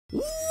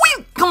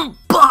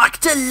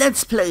to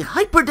Let's Play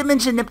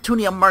Hyperdimension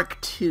Neptunia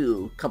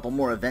mk2. Couple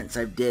more events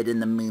I've did in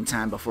the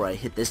meantime before I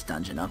hit this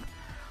dungeon up.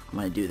 I'm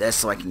gonna do this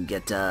so I can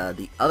get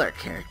the other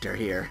character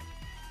here.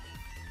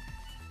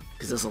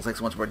 Because this looks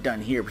like once we're done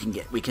here,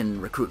 we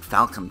can recruit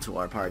Falcom to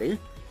our party.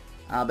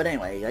 But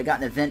anyway, I got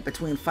an event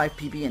between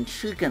 5PB and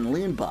Chica and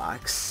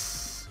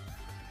Leanbox.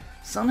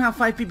 Somehow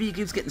 5PB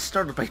keeps getting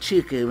startled by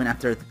Chica, even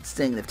after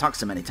saying they've talked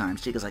so many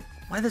times. Chica's like,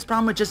 why this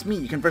problem with just me?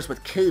 You converse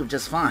with Cave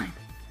just fine.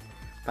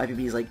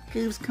 5PB's like,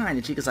 Cave's kind,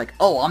 and Chica's like,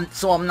 oh,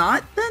 so I'm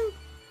not, then?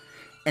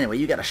 Anyway,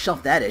 you gotta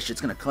shelf that issue. It's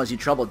gonna cause you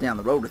trouble down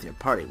the road with your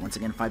party. Once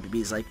again,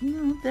 5PB's like,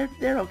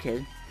 they're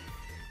okay.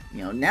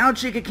 You know, now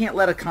Chica can't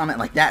let a comment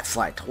like that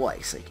slide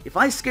twice. Like, if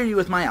I scare you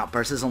with my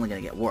outburst, it's only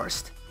gonna get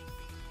worse.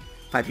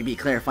 5PB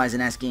clarifies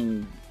and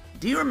asking,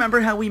 do you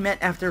remember how we met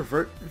after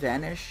Vert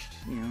vanished?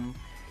 You know,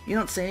 you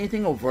don't say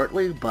anything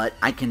overtly, but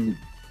I can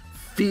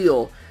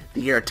feel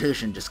the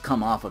irritation just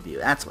come off of you.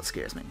 That's what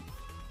scares me.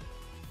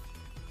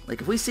 Like,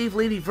 if we save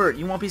Lady Vert,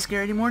 you won't be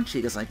scared anymore?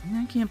 Chica's like,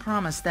 I can't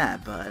promise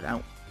that, but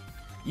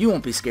you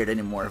won't be scared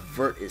anymore if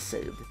Vert is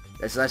saved.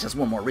 That's just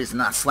one more reason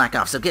not to slack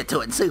off, so get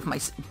to it and save my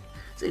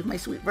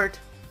sweet Vert.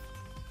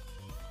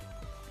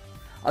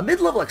 A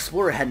mid-level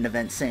explorer had an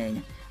event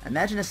saying,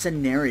 imagine a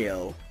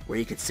scenario where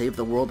you could save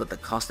the world at the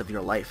cost of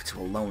your life to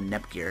a lone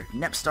Nepgear.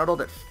 Nep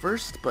startled at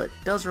first, but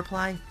does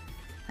reply,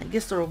 I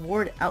guess the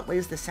reward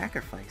outweighs the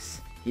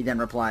sacrifice. He then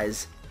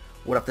replies,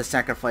 what if the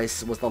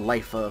sacrifice was the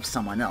life of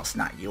someone else,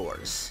 not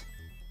yours?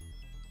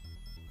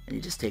 And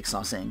he just takes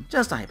off saying,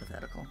 just a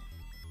hypothetical.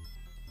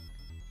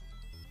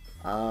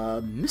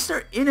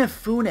 Mr.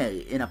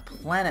 Inafune in a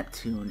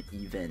Planeptune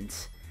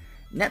event.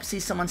 Nep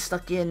sees someone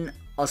stuck in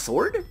a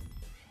sword?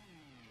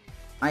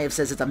 Iev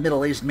says it's a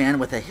middle-aged man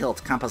with a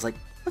hilt. Kampa's like,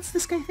 what's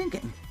this guy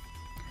thinking?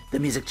 The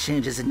music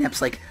changes and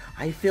Nep's like,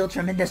 I feel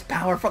tremendous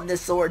power from this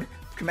sword.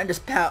 Tremendous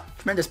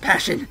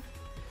passion.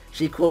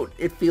 She quote,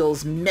 it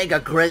feels mega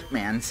great,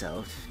 man.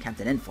 So,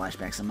 Captain N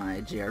flashbacks on my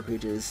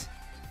JRPGs.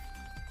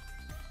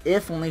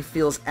 If only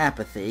feels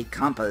apathy.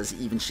 Kampa's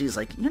she's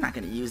like, you're not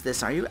going to use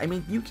this, are you? I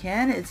mean, you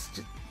can. It's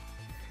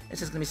just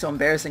going to be so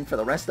embarrassing for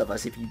the rest of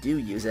us if you do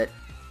use it.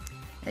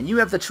 And you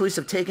have the choice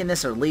of taking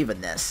this or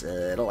leaving this.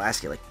 It'll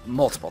ask you, like,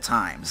 multiple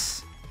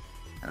times.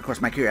 And of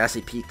course, my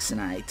curiosity peaks and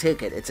I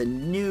take it. It's a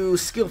new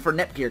skill for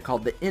Nepgear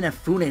called the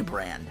Inafune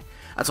brand.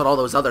 That's what all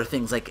those other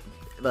things, like,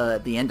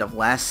 the end of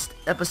last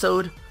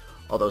episode,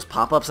 all those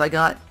pop-ups I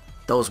got,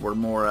 those were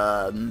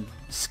more,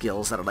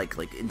 skills that are,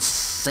 like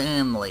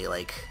insanely,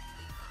 like,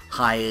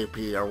 high AP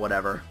or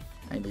whatever.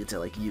 I need to,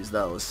 like, use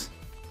those.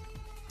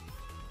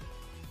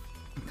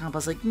 And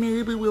Kampa's like,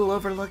 maybe we'll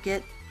overlook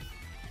it.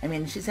 I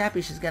mean, she's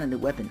happy she's got a new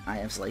weapon.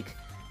 Iev's like,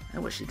 I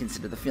wish she'd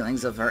consider the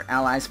feelings of her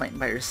allies fighting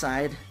by her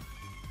side.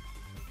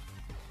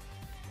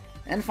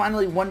 And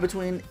finally, one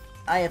between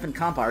Iev and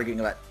Kampa arguing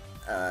about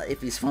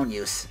Iffy's phone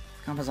use.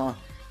 Kampa's all,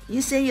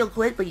 you say you'll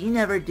quit, but you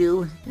never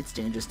do. It's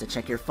dangerous to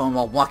check your phone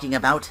while walking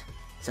about,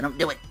 so don't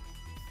do it.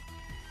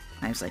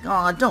 Iev's like,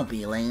 aw, don't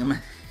be lame.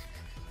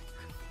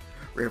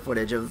 Rare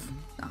footage of,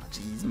 oh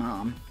jeez,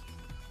 Mom.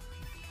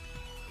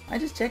 I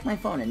just checked my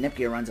phone and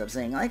Nepgear runs up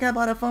saying, I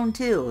bought a phone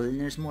too, and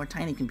there's more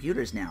tiny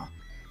computers now.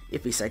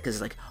 Iffy said, because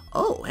it's like,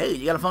 oh, hey,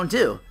 you got a phone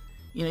too.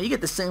 You know, you get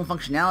the same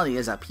functionality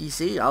as a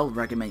PC, I'll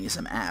recommend you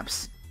some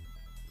apps.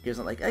 Gears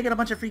are like, I got a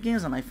bunch of free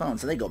games on my phone,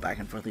 so they go back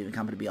and forth leaving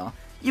Kampa to be all,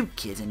 you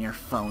kids and your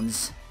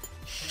phones.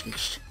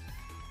 Shh.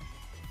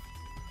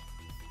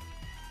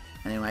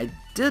 Anyway, I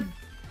did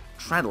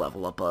try to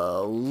level up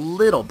a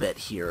little bit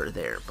here or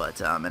there,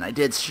 but, and I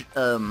did,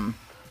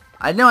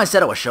 I know I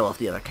said I would show off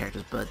the other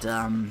characters, but,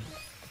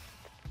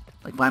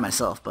 like by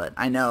myself, but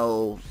I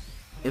know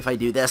if I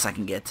do this, I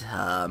can get,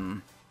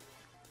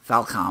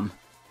 Falcom.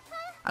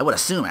 I would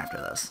assume after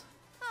this.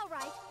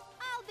 Alright,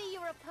 I'll be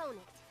your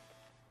opponent.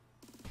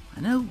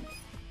 I know,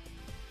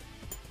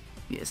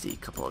 yeah, see, a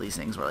couple of these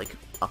things were, like,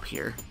 up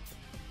here.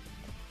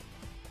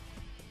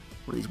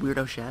 What are these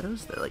weirdo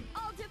shadows? They're like,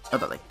 oh,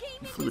 they're like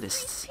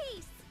flutists.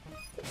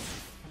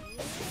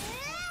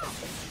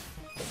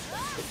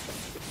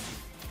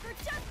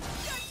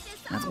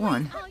 That's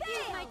one. I'll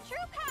use my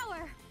true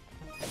power.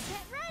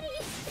 Get ready.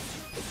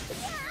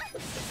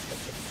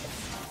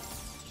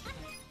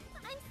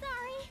 I'm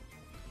sorry.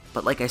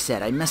 But like I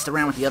said, I messed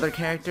around with the other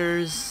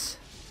characters.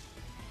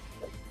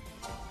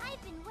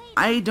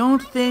 I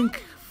don't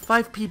think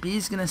 5PB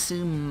is gonna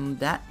assume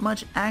that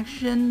much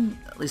action,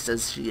 at least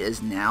as she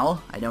is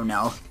now. I don't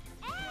know.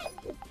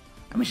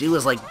 I mean, she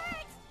was like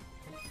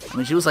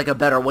a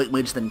better white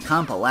mage than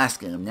Kampa last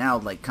game. Now,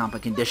 like,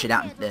 Kampa can dish it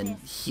out and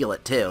heal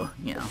it too,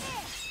 you know.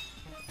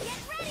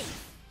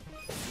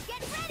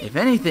 If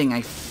anything,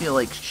 I feel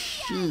like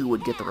she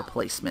would get the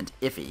replacement,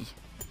 Iffy.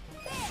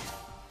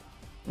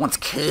 Once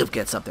Cave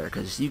gets up there,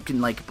 because you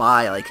can, like,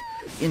 buy, like,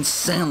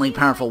 insanely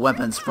powerful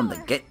weapons from the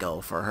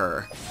get-go for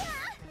her.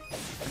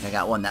 Like, I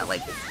got one that,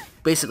 like,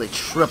 basically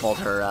tripled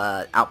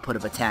her output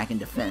of attack and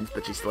defense,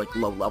 but she's still, like,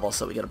 low level,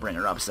 so we gotta bring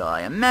her up. So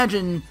I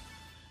imagine,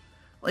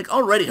 like,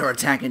 already her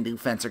attack and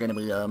defense are gonna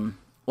be,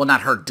 well,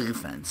 not her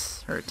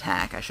defense, her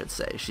attack, I should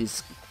say.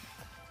 She's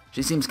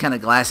She seems kind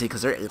of glassy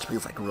because her HP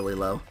is like really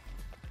low.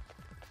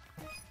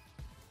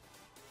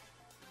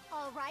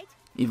 All right.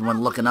 Even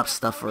when looking up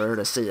stuff for her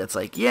to see, it's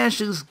like, yeah,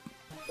 she's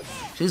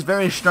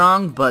very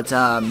strong, but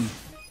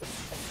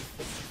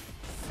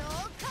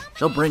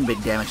she'll bring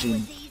big damage.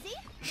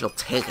 She'll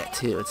take it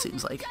too. It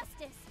seems like.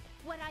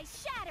 What I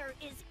shatter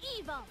is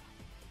evil.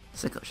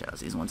 Sicko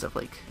Shadows. These ones have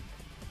like.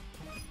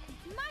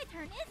 My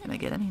turn, isn't Can I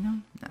get any?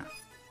 No. Nah.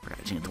 Forgot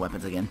to change the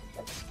weapons again.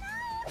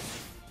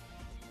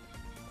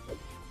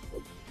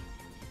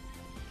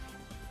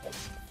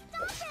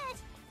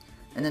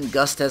 And then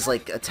Gust has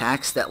like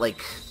attacks that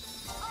like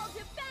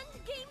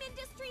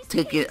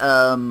take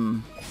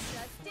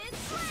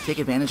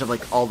advantage of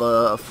like all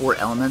the 4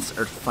 elements,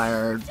 earth,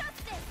 fire,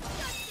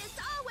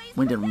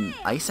 wind, and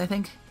ice, I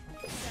think.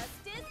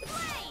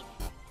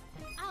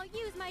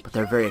 But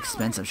they're very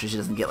expensive, so she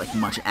doesn't get like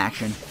much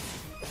action.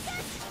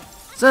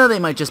 So they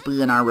might just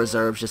be in our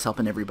reserves, just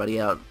helping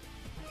everybody out,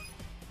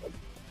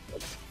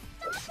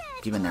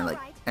 giving their like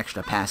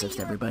extra passives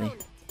to everybody.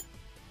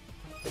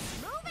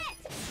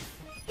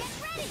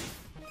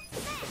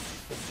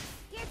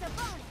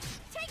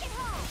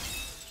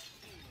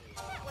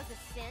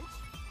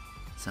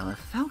 So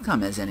if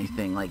Falcom has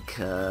anything like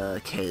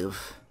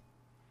Cave,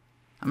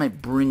 I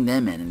might bring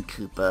them in and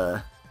keep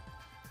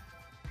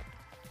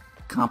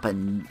comp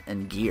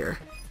and gear.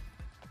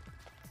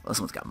 Well, this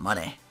one's got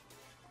money.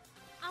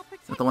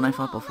 Is that the one I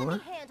fought before?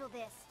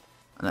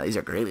 Oh, no, these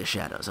are Greatest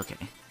Shadows, okay.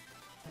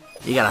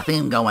 You got a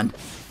theme going.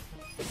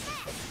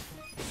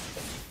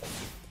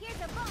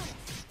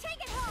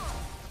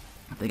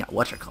 If they got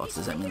whatchamacallits,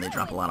 does that mean they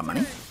drop a lot of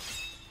money?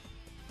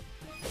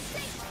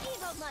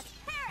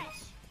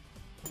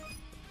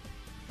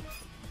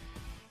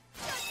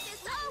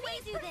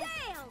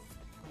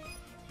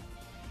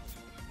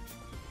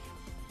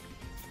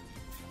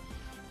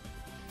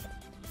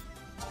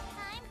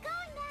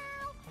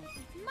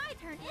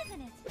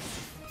 Isn't it?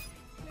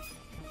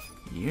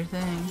 Your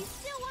thing.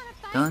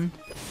 Done.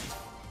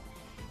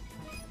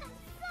 I'm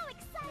so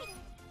excited.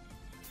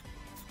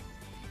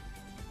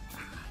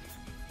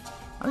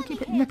 I'll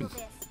keep it Neppy.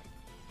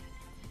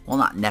 Well,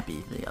 not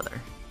Neppy, the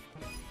other.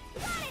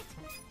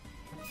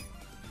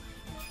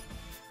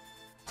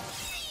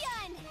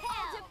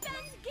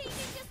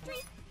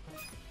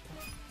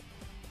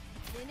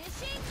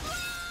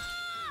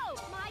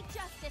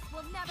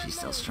 She's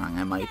still strong.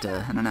 I might,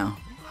 I don't know.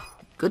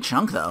 Good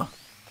chunk, though.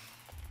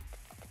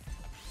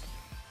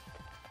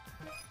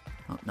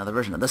 Oh, another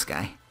version of this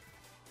guy.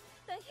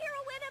 The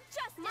heroine of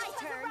justice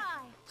has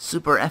arrived.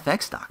 Super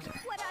FX Doctor.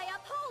 What I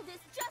uphold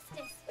is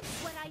justice.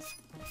 What I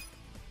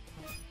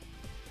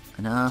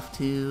Enough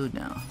to...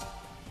 no.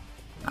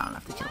 Not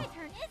enough to kill. My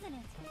turn, isn't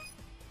it?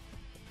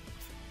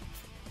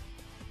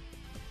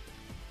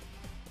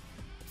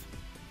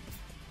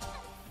 I'm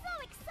so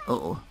excited.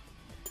 Uh-oh.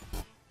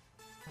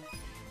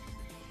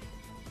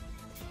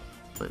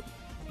 Wait,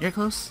 you're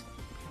close?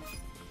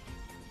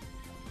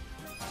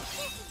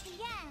 This is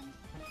the end.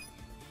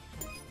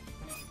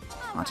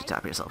 Why don't you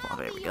top yourself off?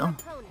 There we go.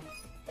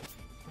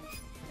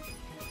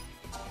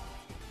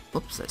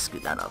 Oops, I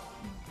screwed that up.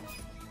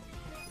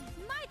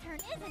 My turn,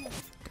 isn't it?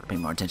 Gotta pay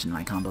more attention to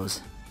my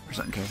combos for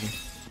certain characters.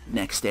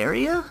 Next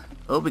area?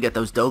 Oh, we got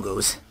those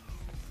dogos.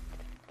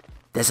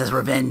 This is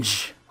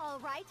revenge. All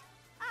right,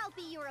 I'll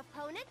be your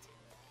opponent.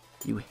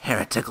 You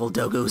heretical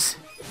dogos.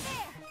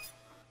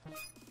 There.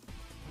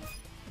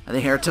 Are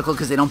they heretical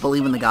because they don't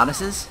believe in the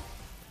goddesses?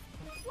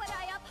 What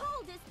I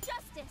uphold is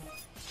justice.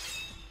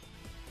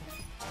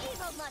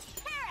 Evil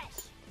must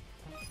perish.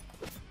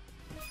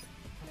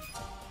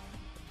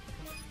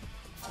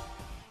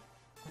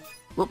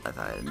 Whoop, I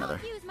thought I had another.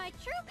 I'll use my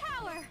true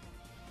power.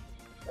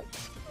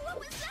 What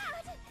was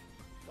that?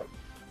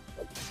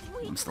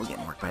 I'm still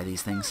getting worked by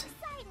these things.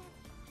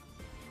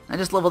 I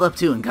just leveled up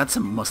too and got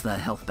most of that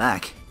health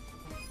back.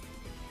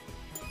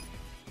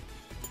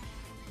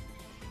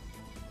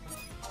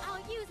 I'll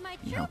use my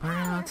You true help her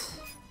power. out.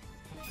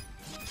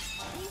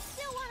 You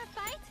still want to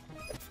fight?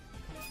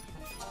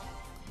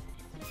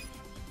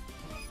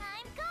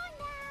 I'm gone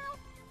now.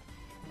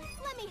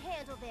 Let me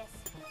handle this.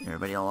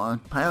 Everybody all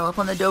pile up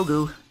on the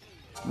dogu.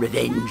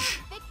 Revenge.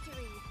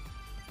 Victory.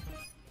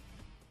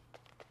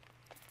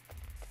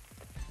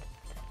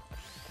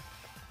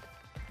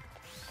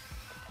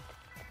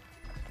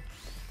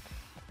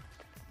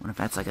 What if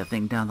that's like a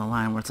thing down the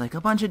line where it's like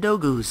a bunch of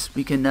dogus?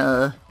 We can,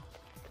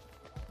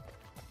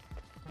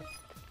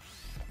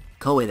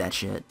 Koei that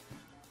shit.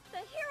 The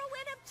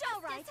heroine of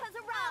justice has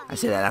arrived. I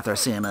say that after I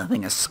see him a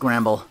thing of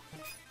scramble.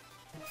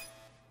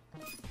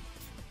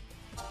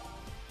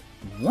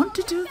 Want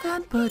to do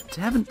that, but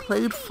haven't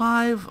played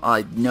 5.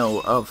 I know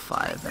of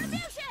 5,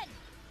 and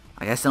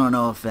I guess I don't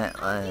know if that,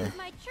 Use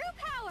my true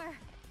power.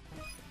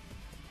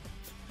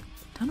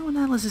 don't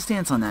know what Atlas's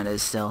stance on that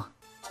is still.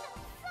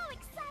 So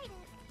excited.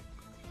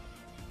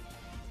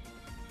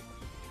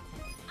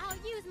 I'll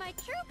use my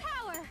true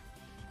power.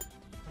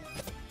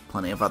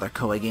 Plenty of other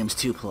Koei games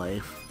to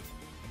play.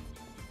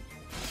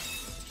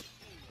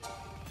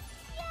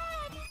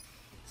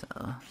 So,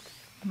 I'm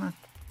not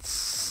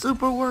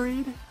super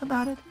worried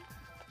about it.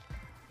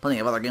 plenty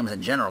of other games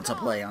in general to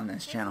play on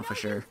this channel for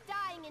sure.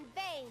 Dying in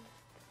vain.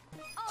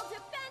 I'll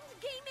defend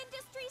game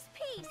industry's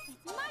peace.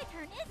 It's my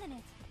turn, isn't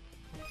it?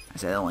 I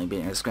said only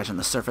being scratching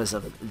the surface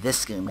of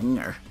this game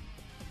here.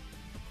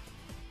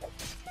 No!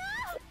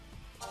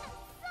 I'm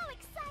so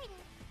excited.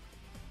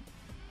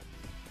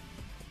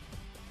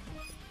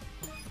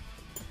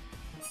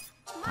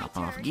 My Pop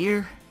off turn.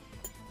 gear.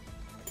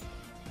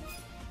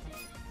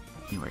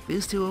 You work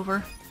these two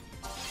over.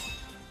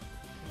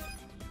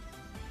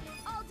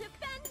 I'll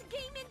defend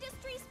game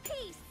industry's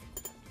peace.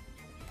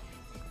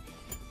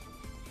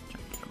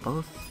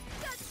 Both.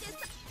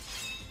 Justice.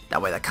 That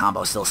way the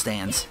combo still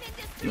stands.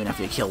 Even if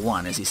you kill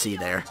one, as you see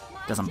there.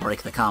 Doesn't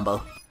break the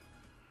combo.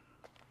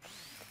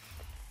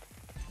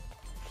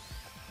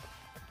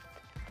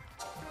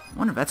 I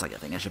wonder if that's like a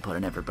thing I should put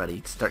in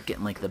everybody. Start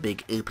getting like the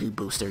big AP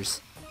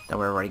boosters. That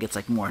way everybody gets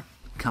like more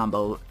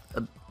combo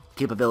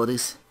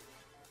capabilities.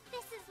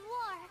 This is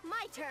war.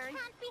 My turn.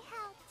 Can't be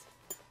helped.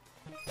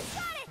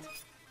 Got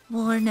it.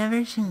 War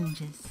never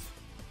changes.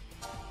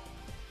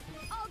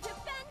 I'll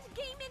defend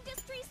game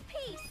industry's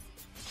peace.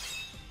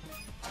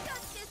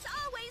 Justice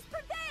always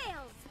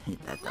prevails.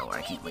 Hate that though, where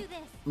I Let me can't do like this.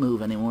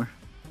 move anymore.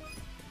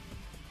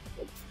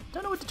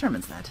 Don't know what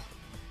determines that.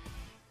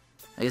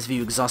 I guess if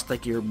you exhaust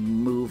like your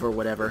move or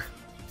whatever.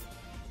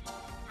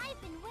 I've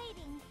been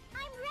waiting.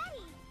 I'm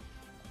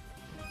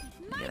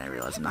ready. Again, I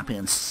realize I'm not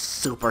paying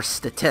super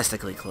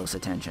statistically close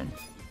attention.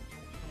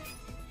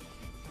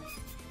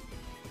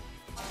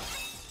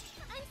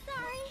 I'm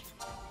sorry.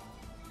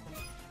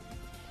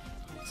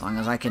 As long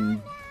as I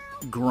can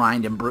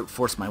grind and brute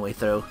force my way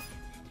through.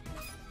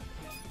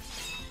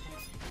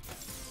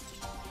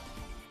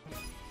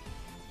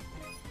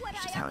 What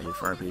Which is I how I do have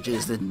for called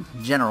RPGs in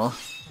general.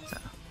 So,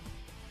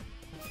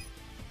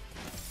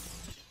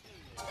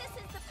 This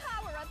is the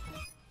power of.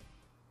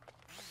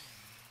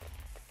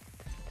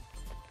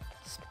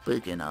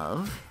 speaking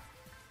of,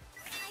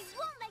 I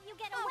won't let you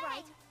get away. All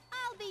right.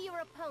 I'll be your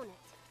opponent.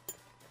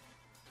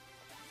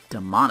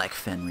 Demonic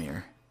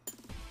Fenrir.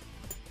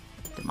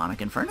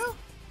 Demonic Inferno?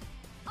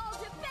 I'll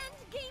defend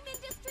game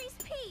industry's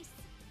peace.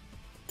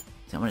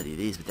 So I'm gonna do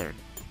these, but they're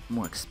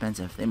more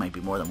expensive. They might be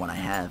more than what I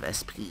have.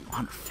 SP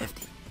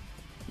 150.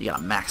 You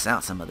gotta max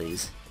out some of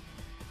these.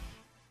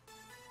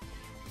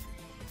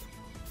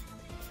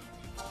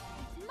 It's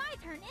my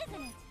turn,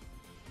 isn't it?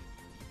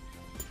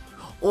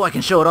 Oh, I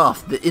can show it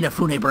off. The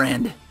Inafune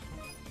brand.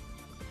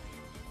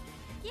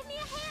 Give me a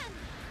hand.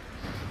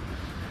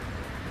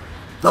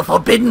 The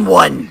Forbidden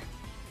One!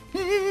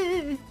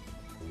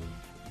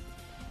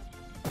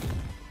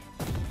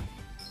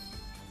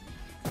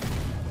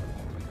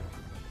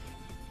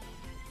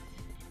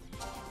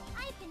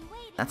 I've been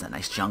waiting. That's a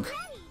nice chunk. Ready.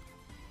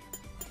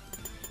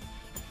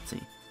 Let's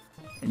see.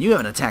 And you have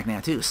an attack now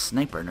too,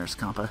 Sniper Nurse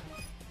Compa.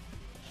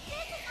 This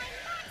is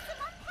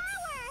my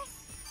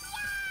maximum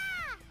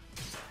power.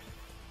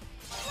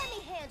 Yeah! Let me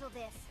handle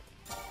this.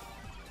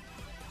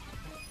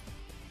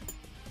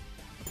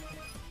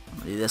 I'm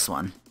gonna do this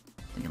one.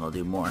 Thinking it'll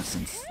do more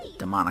since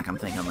demonic. I'm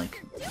thinking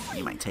like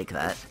you might take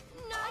that.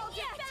 Not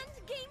yet.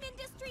 Defend game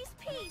industry's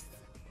peace.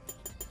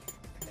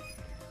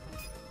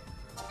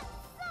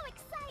 So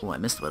excited. Oh, I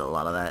missed with a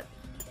lot of that.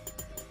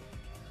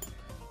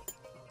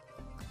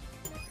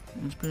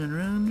 HP and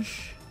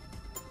range.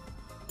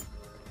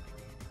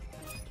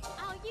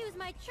 I'll use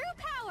my true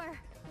power.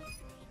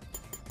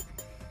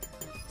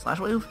 Slash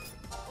wave.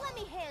 Let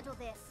me handle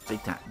this.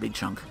 Big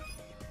chunk.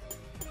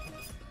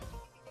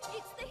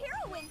 It's the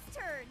heroine's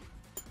turn.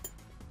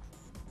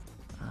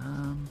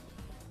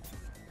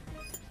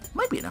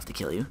 Might be enough to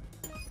kill you.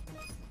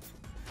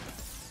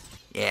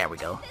 Yeah, there we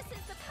go. This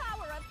is the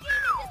power of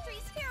game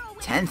industry's heroine.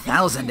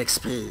 10,000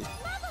 XP. Level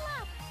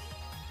up.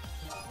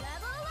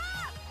 Level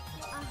up.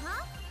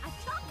 Uh-huh.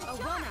 I've talked to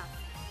Jonah.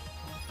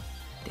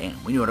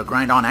 Damn, we knew what to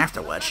grind on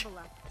afterwards. Level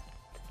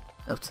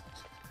up. Oops.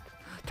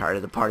 Tired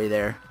of the party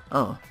there.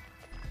 Oh.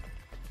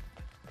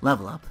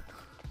 Level up.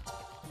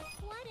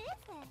 What is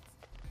it?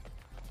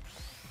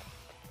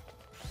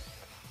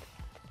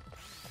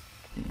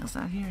 Anything else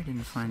out here? I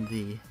didn't find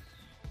the...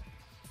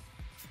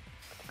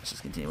 That's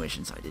just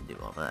continuation, so I did do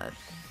all that.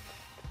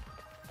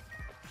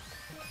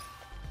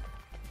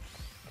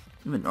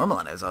 Even normal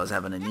as I was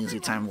having an easy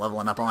time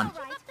leveling up on. All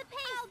right.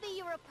 I'll be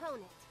your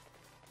opponent.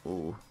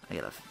 Ooh, I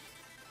gotta...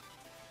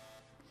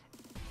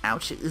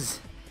 Ouches.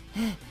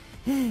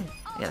 I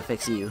gotta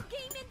fix you.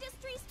 Game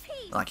industry's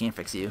peace. Well, I can't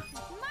fix you. It's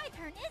my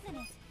turn, isn't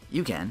it?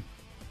 You can.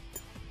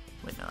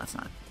 Wait, no, that's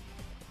not.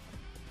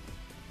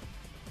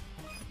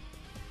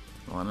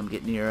 Well, I'm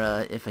getting your,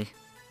 iffy.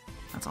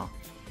 That's all.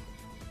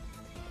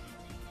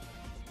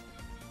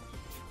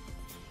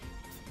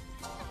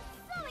 So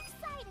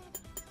excited.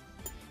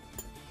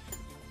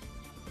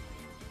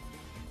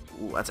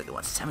 Ooh, that's a good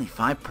one.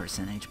 75%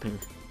 HP.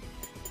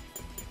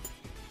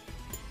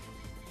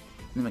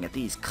 Then we got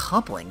these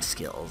coupling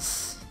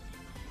skills.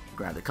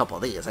 Grabbed a couple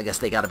of these. I guess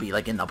they gotta be,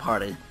 like, in the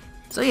party.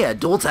 So yeah,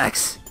 dual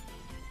attacks.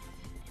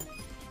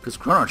 Because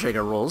Chrono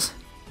Trigger rules.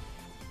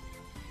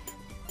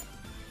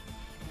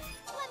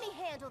 Let me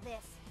handle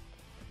this.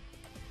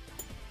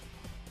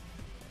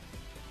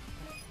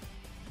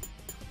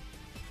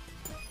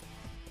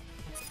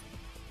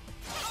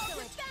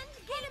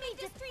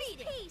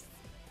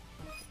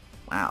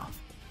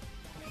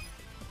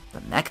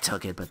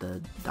 took it, but the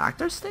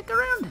doctors stick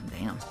around?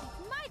 Damn. It's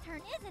my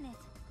turn, isn't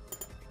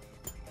it?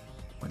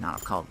 Would not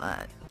have called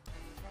that.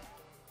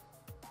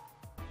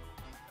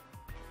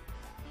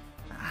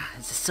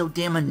 This is so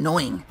damn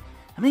annoying.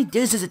 How many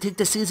days does it take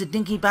to seize a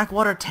dinky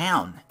backwater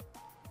town?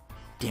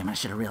 Damn, I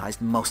should have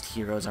realized most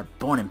heroes are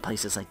born in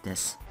places like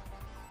this.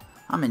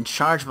 I'm in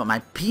charge, but my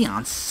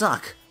peons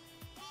suck.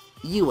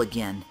 You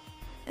again.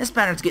 This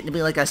pattern's getting to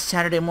be like a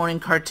Saturday morning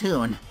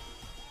cartoon.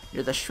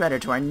 You're the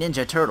Shredder to our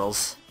Ninja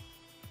Turtles.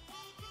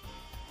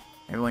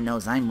 Everyone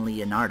knows I'm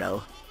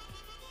Leonardo.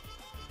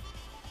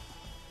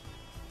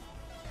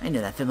 I knew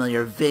that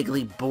familiar,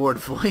 vaguely bored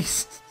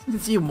voice.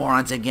 It's you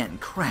morons again.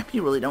 Crap,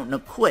 you really don't know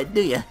quit,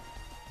 do you?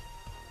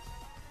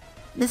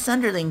 Miss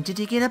Underling, did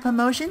you get a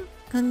promotion?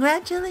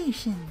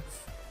 Congratulations.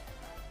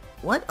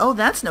 What? Oh,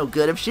 that's no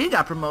good. If she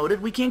got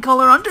promoted, we can't call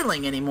her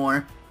Underling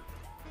anymore.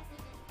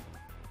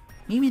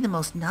 Maybe the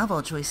most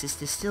novel choice is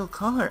to still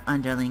call her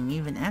Underling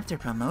even after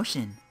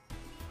promotion.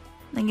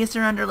 I guess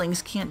her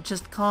underlings can't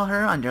just call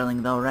her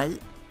Underling though,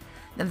 right?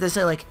 Then they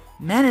say like,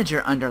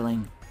 Manager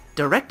Underling,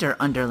 Director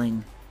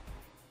Underling.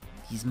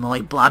 These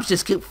moly blobs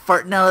just keep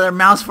farting out of their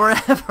mouths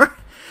forever.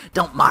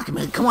 Don't mock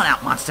me. Come on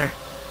out, monster.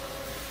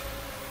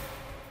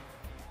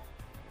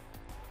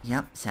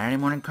 Yep, Saturday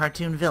morning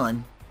cartoon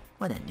villain.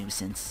 What a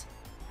nuisance.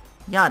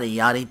 Yada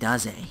yada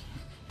daze.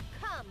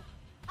 Come,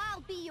 I'll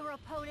be your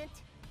opponent.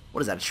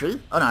 What is that, a tree?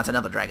 Oh no, it's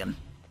another dragon.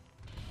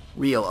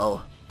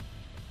 Ryo-o.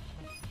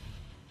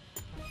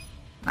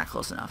 Not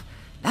close enough.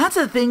 That's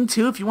a thing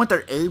too, if you want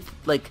their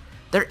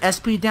their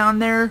SP down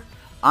there.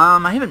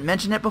 I haven't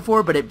mentioned it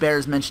before, but it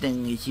bears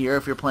mentioning here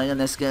if you're playing in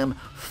this game.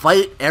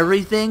 Fight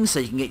everything so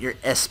you can get your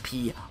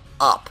SP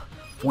up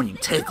when you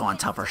take on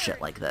tougher shit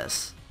like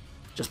this.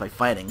 Just by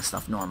fighting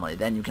stuff normally,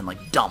 then you can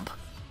like dump.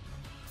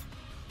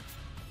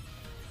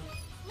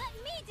 Let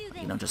me do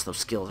this. You don't just throw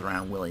skills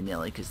around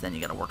willy-nilly, because then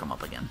you gotta work them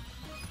up again.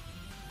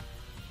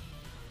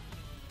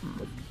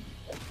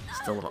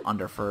 Still a little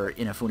under for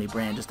Inafune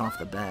brand just off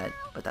the bat,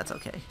 but that's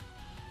okay.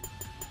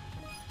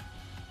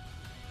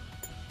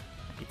 I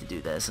get to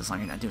do this as long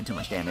as you're not doing too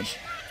much damage.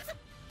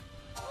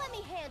 Let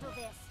me handle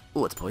this.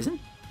 Ooh, it's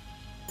poison?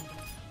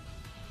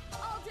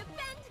 I'll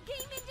defend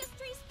game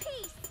industry's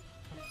peace.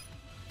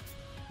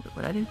 What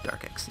would I do?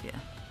 Dark X, yeah.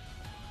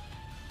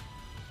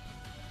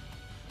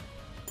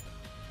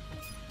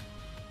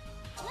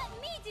 Let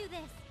me do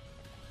this.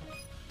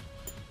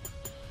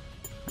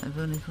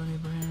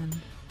 Inafune brand.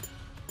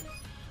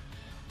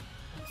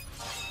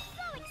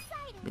 So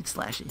exciting. Big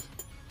slashy.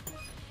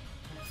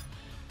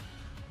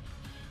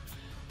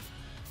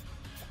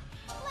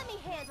 Let me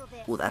handle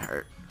this. Ooh, that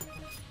hurt.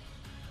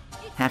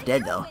 It's half the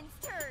dead, though. heroine's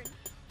turn.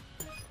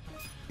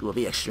 It will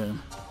be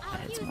extreme. I'll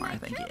That hits use more, my I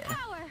think, true yeah.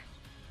 power.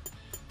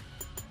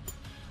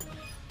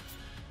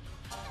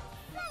 So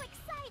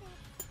excited.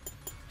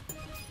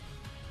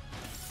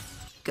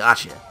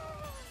 Gotcha.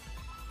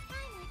 I'm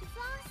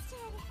exhausted.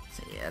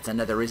 So yeah, that's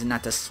another reason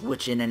not to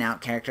switch in and out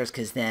characters,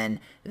 because then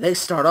they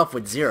start off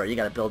with 0. You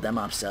gotta build them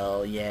up.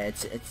 So yeah,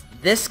 it's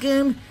this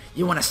game,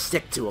 you want to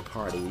stick to a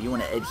party. You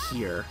want to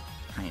adhere,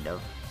 kind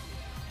of.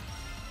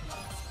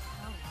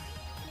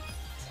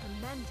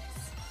 Tremendous.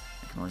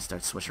 I can only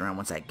start switching around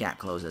once that gap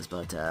closes,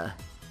 but I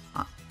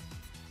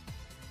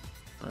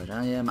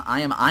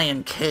am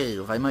Iron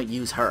Cave. I might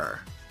use her.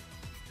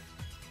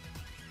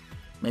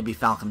 Maybe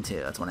Falcom too,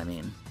 that's what I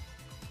mean.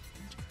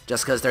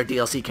 Just because they're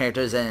DLC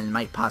characters and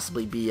might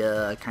possibly be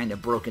kind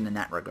of broken in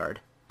that regard.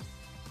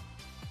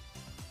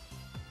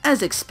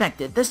 As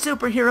expected, the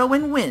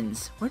superheroine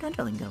wins. Where'd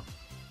Underling go?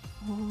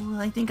 Oh,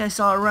 I think I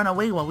saw her run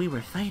away while we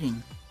were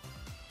fighting.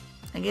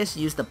 I guess she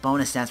used the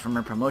bonus stats from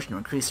her promotion to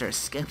increase her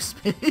escape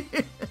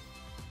speed.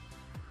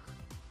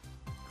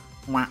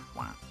 Wah,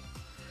 wah.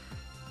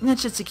 That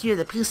should secure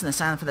the peace and the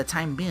silence for the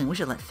time being. We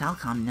should let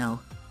Falcom know.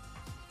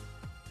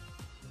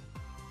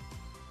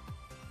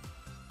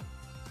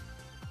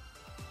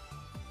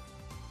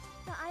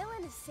 The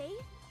island is safe?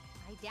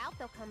 I doubt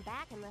they'll come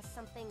back unless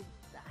something,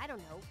 I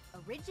don't know,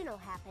 original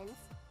happens.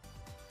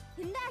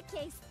 In that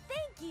case,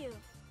 thank you!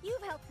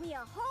 You've helped me a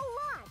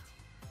whole lot!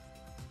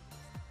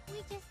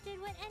 We just did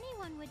what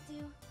anyone would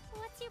do.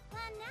 What's your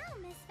plan now,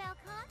 Miss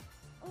Falcon?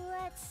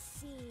 Let's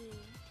see...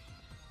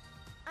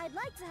 I'd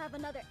like to have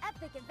another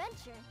epic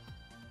adventure,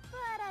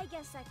 but I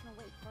guess I can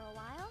wait for a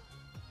while.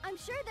 I'm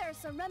sure there are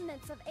some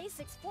remnants of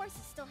A6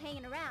 forces still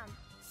hanging around,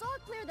 so I'll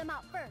clear them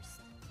out first.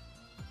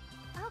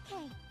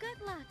 Okay, good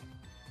luck.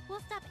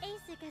 We'll stop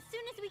ASIC as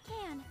soon as we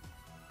can.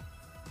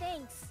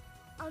 Thanks.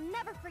 I'll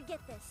never forget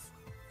this.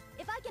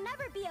 If I can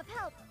ever be of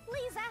help,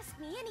 please ask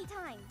me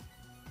anytime.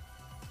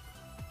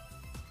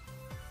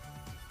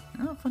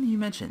 Oh, funny you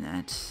mention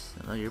that.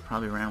 Although you're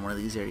probably around one of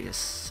these areas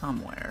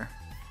somewhere.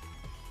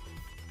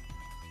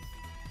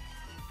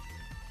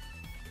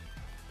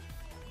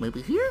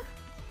 Maybe here?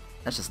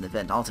 That's just an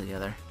event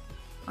altogether.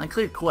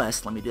 Uncleared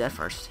quest, let me do that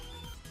first.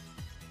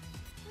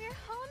 We're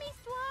home,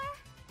 Swar.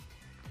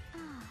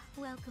 Ah,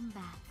 welcome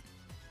back.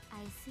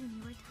 I assume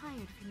you were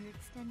tired from your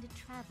extended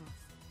travels.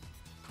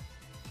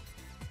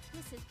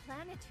 This is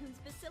Planetoon's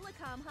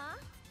Basilicom, huh?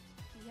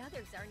 The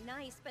others are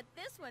nice, but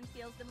this one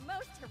feels the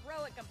most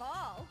heroic of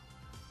all.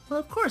 Well,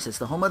 of course, it's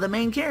the home of the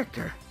main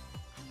character.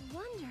 I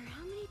wonder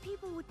how many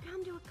people would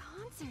come to a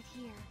concert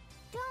here.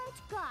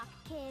 Don't gawk,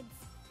 kids.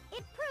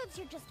 It proves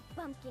you're just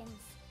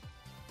bumpkins.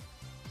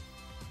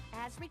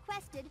 As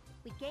requested,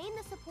 we gain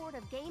the support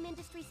of game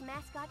industry's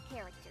mascot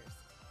characters.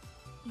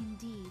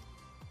 Indeed.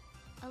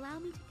 Allow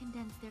me to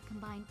condense their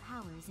combined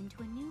powers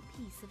into a new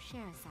piece of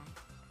Sherasite.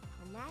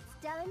 When that's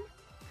done,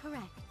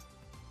 Correct.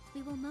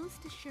 We will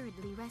most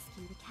assuredly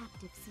rescue the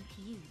captive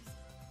CPUs.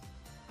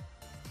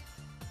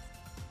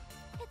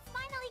 it's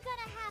finally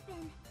gonna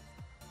happen.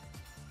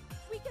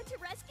 We get to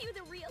rescue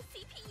the real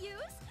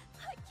CPUs?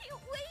 I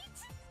can't wait!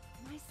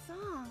 My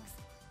songs.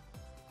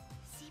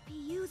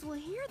 CPUs will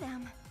hear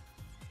them.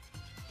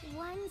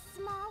 One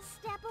small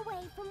step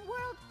away from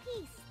world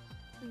peace.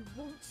 We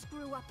won't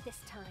screw up this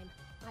time.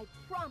 I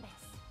promise.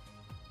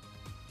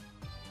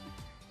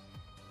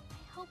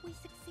 I hope we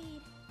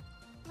succeed.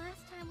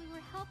 Last time we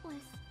were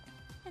helpless.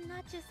 And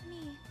not just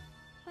me,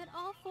 but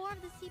all 4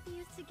 of the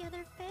CPUs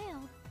together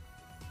failed.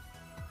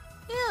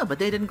 Yeah, but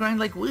they didn't grind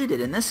like we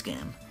did in this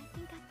game. I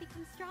think I've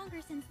become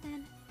stronger since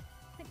then.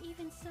 But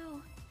even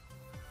so...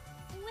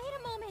 Wait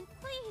a moment,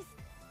 please!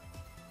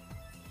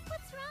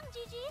 What's wrong,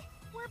 Gigi?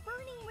 We're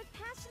burning with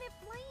passionate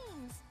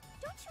flames.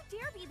 Don't you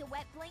dare be the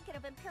wet blanket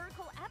of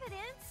empirical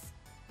evidence!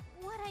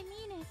 What I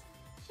mean is,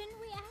 shouldn't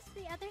we ask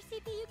the other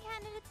CPU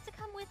candidates to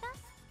come with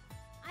us?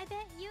 I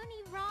bet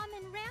Uni, Rom,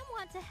 and Ram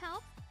want to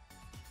help.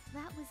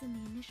 That was in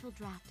the initial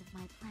draft of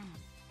my plan.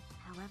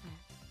 However,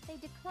 They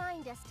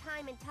declined us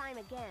time and time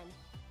again.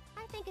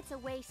 I think it's a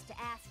waste to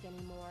ask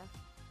anymore.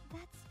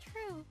 that's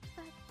true,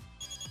 but...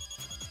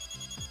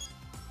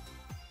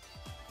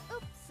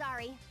 Oops,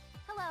 sorry.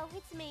 Hello,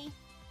 it's me.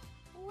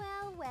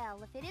 Well, well,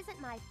 if it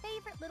isn't my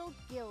favorite little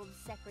guild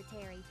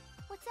secretary.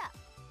 What's up?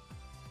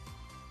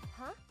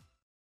 Huh?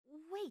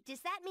 Wait, does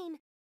that mean...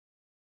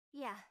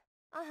 Yeah,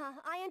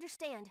 I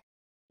understand.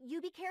 You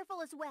be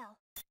careful as well.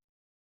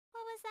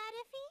 What was that,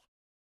 Iffy?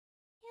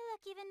 You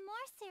look even more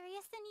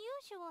serious than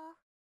usual.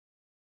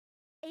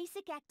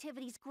 ASIC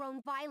activity's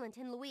grown violent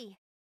in Louis.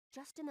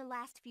 Just in the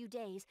last few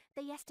days,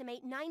 they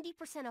estimate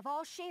 90% of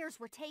all shares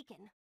were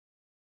taken.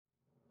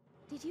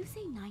 Did you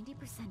say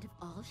 90% of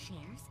all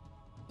shares?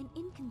 An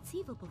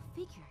inconceivable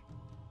figure.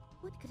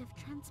 What could have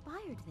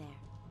transpired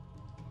there?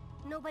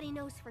 Nobody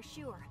knows for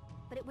sure,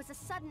 but it was a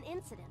sudden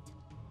incident.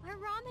 Are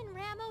Rom and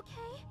Ram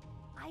okay?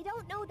 I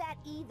don't know that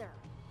either.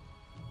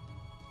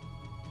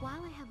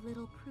 While I have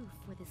little proof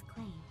for this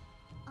claim,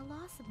 a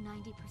loss of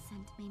 90%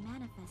 may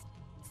manifest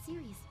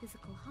serious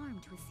physical harm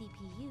to a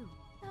CPU.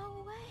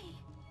 No way!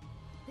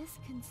 This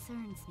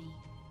concerns me.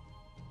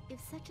 If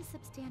such a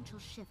substantial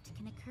shift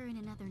can occur in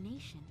another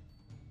nation,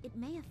 it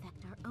may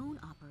affect our own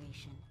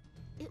operation.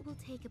 It will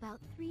take about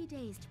 3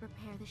 days to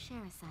prepare the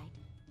Sherasite.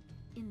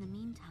 In the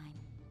meantime,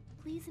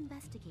 please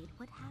investigate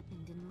what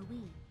happened in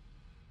Louis.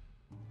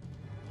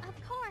 Of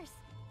course!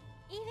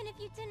 Even if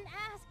you didn't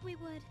ask, we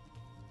would.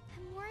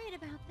 I'm worried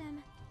about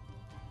them.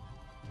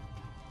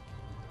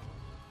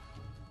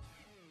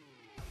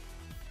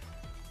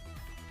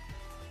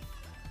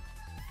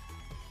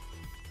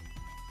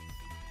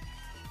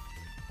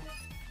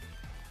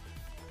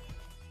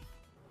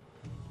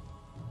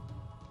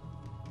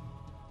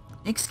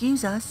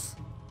 Excuse us.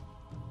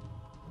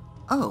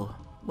 Oh,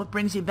 what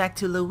brings you back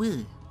to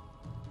Louis?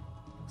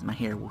 As my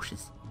hair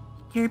whooshes.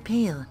 You're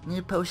pale. Need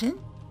a potion?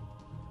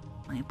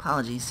 My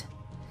apologies.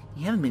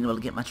 You haven't been able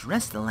to get much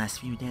rest the last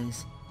few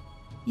days.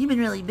 You've been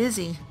really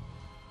busy.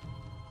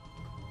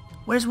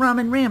 Where's Rom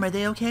and Ram? Are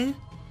they okay?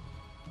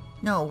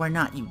 No, we're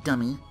not, you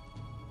dummy.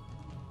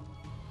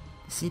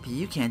 The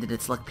CPU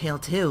candidates look pale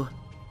too.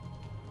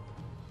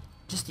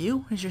 Just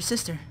you? Where's your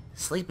sister?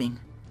 Sleeping.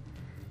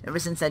 Ever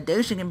since that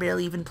day, she can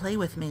barely even play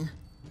with me.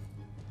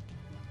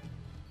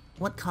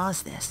 What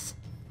caused this?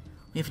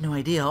 We have no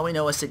idea. All we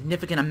know is a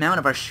significant amount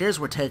of our shares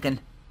were taken.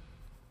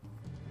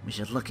 We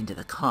should look into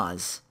the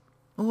cause.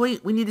 Oh,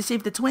 wait, we need to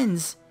save the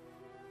twins.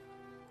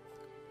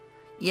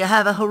 You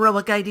have a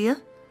heroic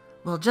idea?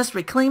 Well, just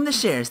reclaim the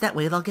shares. That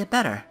way they'll get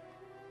better.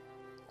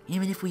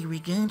 Even if we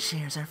regain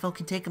shares, our folk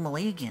can take them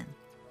away again.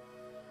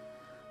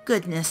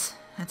 Goodness,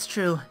 that's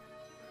true.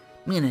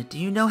 Mina, do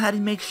you know how to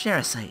make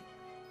Sherasite?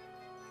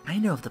 I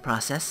know of the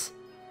process.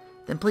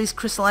 Then please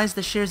crystallize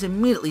the shares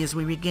immediately as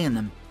we regain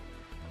them.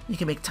 You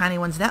can make tiny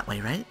ones that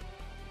way, right?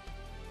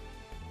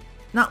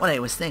 Not what I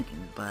was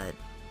thinking, but...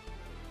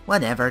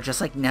 whatever,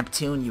 just like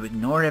Neptune, you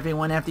ignore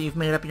everyone after you've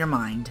made up your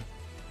mind.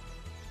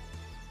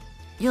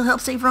 You'll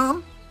help save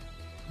Rom?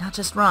 Not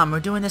just Rom,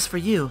 we're doing this for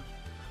you.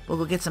 We'll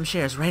go get some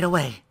shares right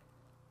away.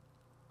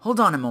 Hold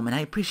on a moment, I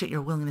appreciate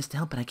your willingness to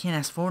help, but I can't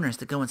ask foreigners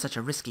to go on such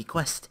a risky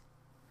quest.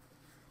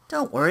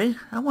 Don't worry,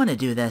 I want to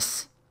do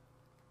this.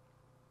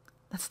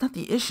 That's not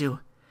the issue.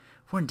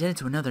 If we're indebted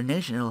to another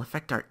nation, it'll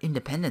affect our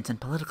independence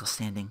and political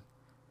standing.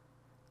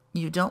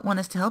 You don't want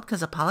us to help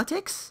because of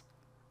politics?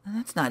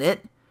 That's not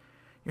it.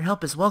 Your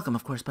help is welcome,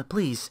 of course, but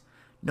please,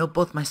 know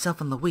both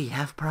myself and Louis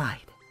have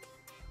pride.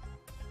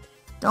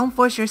 Don't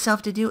force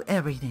yourself to do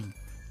everything.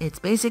 It's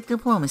basic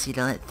diplomacy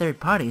to let third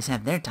parties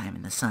have their time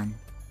in the sun.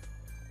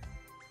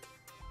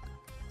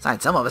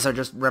 Besides, some of us are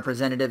just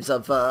representatives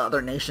of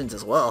other nations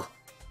as well.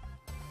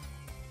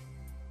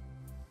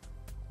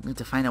 We need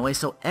to find a way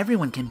so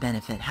everyone can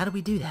benefit. How do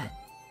we do that?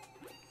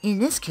 In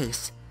this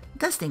case,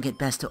 Gus think it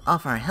best to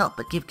offer our help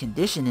but give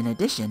condition in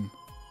addition.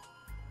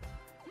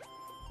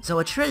 So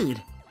a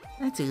trade.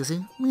 That's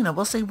easy. Lena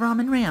will say Ram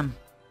and Ram.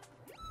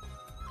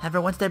 However,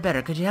 once they're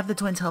better, could you have the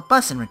twins help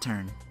us in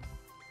return?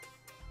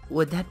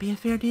 Would that be a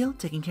fair deal,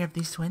 taking care of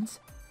these twins?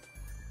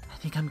 I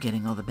think I'm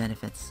getting all the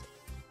benefits.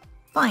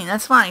 Fine,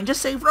 that's fine.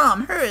 Just save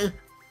Ram. Hurry!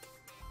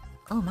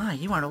 Oh my,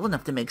 you aren't old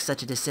enough to make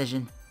such a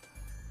decision.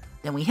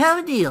 Then we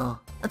have a deal.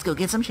 Let's go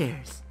get some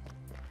shares.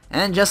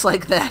 And just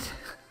like that,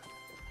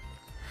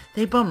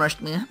 they bum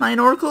rushed me. Am I an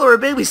oracle or a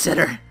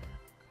babysitter? Am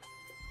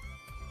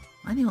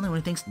I the only one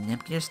who thinks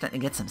Neptune's starting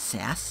to get some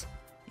sass?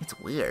 It's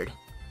weird.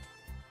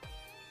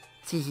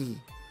 Teehee.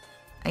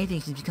 I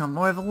think she's become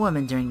more of a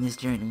woman during this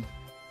journey.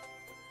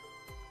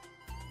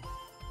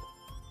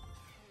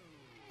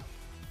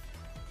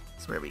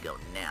 So where we go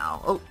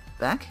now? Oh,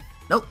 back?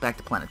 Nope, back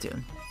to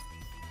Planetoon.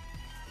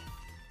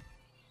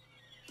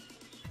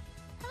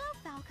 Hello,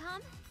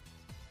 Falcom.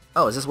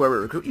 Oh, is this where we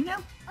recruit you now?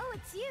 Oh,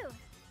 it's you.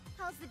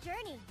 How's the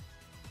journey?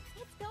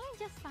 It's going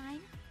just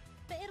fine,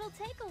 but it'll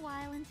take a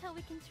while until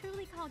we can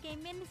truly call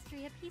Game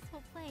Ministry a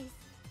peaceful place.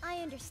 I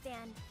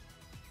understand.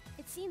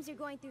 It seems you're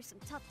going through some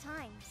tough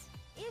times.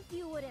 If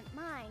you wouldn't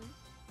mind,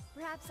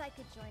 perhaps I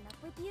could join up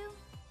with you?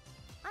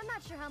 I'm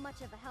not sure how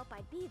much of a help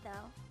I'd be,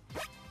 though.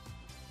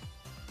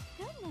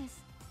 Goodness,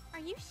 are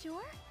you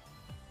sure?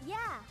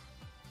 Yeah.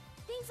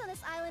 Things on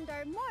this island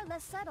are more or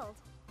less settled.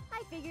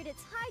 I figured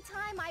it's high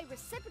time I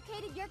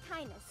reciprocated your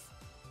kindness.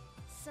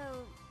 So,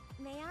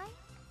 may I?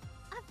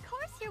 Of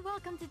course you're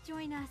welcome to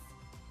join us.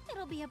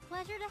 It'll be a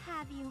pleasure to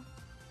have you.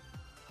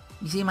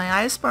 You see my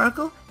eyes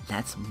sparkle?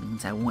 That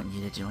means I want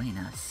you to join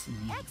us.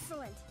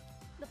 Excellent.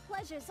 The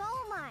pleasure's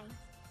all mine.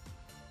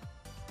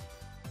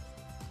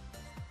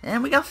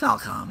 And we got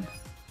Falcom.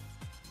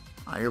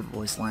 Oh, your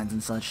voice lines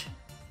and such.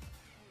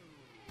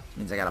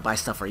 Means I gotta buy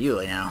stuff for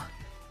you now.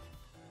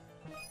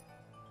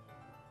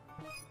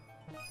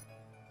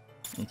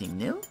 Anything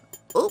new?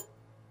 Oh!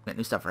 Got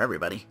new stuff for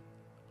everybody.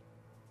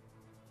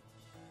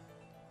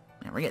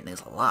 Man, we're getting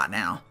these a lot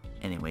now.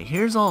 Anyway,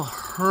 here's all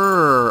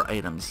her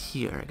items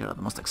here. I got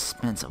the most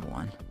expensive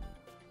one.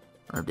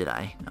 Or did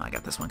I? No, I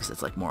got this one because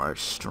it's like more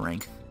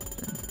strength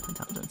than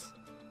intelligence.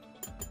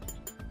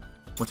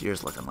 What's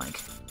yours looking like?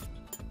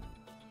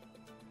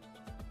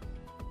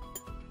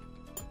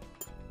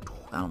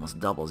 That almost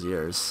doubles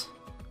yours.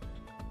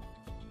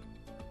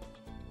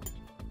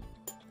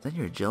 Is that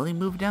your agility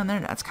move down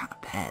there? That's kind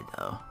of bad,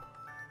 though.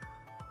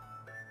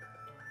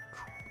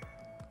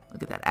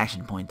 Look at that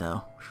action point,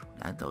 though.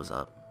 That goes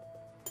up.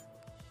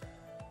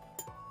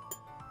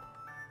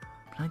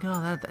 Can I get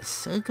all that at the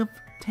sake of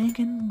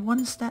taking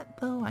one stat,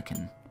 though? I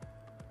can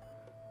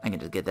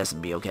just get this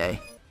and be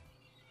okay.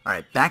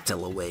 Alright, back to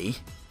Louis.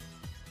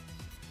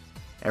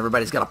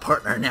 Everybody's got a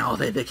partner now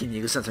that they can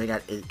use since we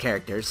got 8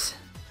 characters.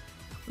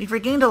 We've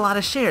regained a lot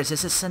of shares.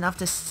 Is this enough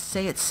to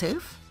say it's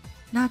safe?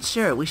 Not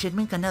sure. We should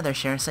make another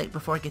share site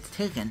before it gets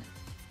taken.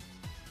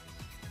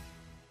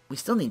 We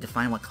still need to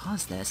find what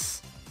caused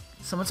this.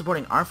 Someone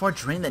supporting R4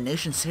 drained the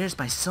nation's shares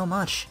by so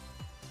much.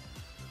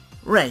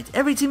 Right,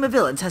 every team of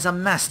villains has a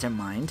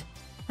mastermind.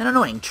 An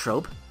annoying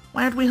trope.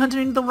 Why aren't we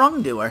hunting the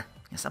wrongdoer?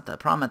 Guess up the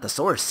problem at the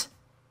source.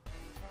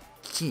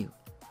 Chew.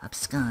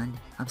 Abscond.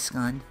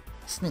 Abscond.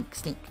 Sneak,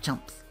 sneak,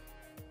 chumps.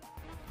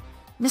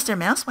 Mr.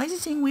 Mouse, why is he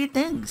saying weird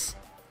things?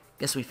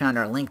 Guess we found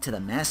our link to the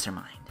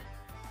mastermind.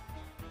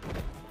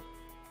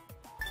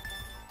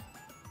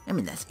 I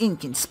mean, that's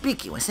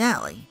inconspicuous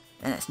alley.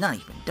 And it's not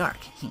even dark.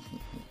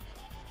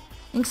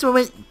 Thanks for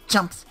waiting,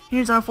 chumps.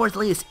 Here's our 4th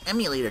latest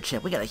emulator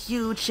chip. We got a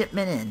huge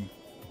shipment in.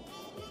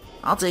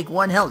 I'll take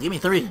one. Hell, give me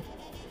 3.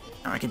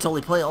 Now I can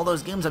totally play all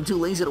those games I'm too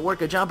lazy to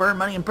work a job, earn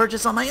money, and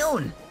purchase on my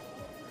own.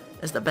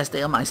 It's the best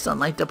day of my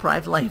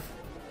sunlight-deprived life.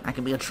 I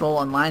can be a troll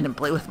online and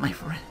play with my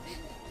friends.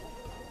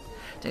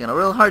 Taking a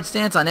real hard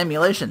stance on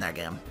emulation, that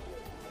game.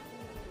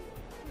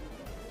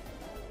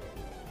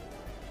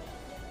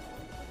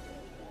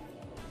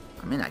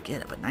 I may not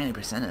get it, but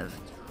 90% of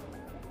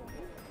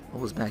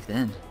what was back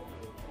then.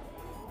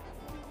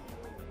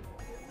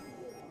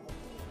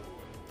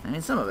 I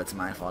mean, some of it's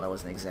my fault. I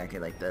wasn't exactly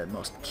like the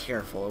most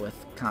careful with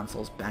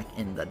consoles back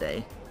in the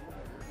day.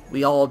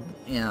 We all,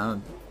 you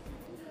know,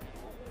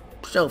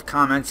 show of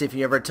comments if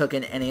you ever took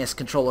an NES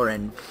controller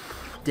and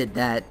did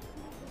that.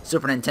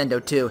 Super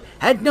Nintendo 2.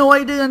 Had no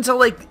idea until,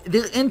 like,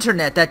 the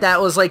internet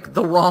that was, like,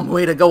 the wrong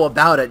way to go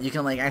about it. You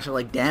can, like,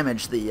 actually, like,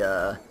 damage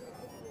the,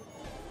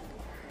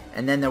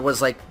 And then there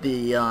was, like,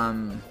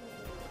 the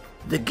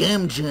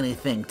Game Genie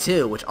thing,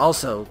 too, which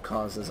also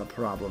causes a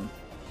problem.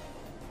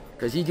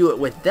 Because you do it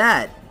with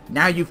that,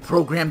 now you've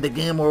programmed the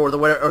game or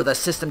the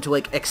system to,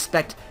 like,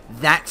 expect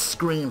that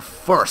screen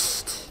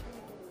first.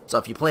 So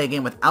if you play a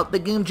game without the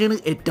Game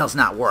Genie, it does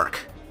not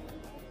work.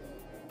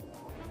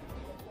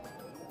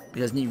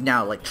 Because you've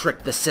now, like,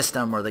 tricked the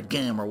system or the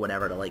game or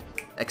whatever to,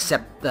 like,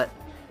 accept that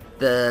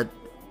the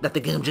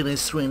game generally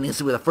screen needs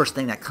to be the first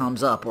thing that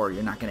comes up, or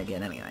you're not going to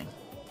get anything.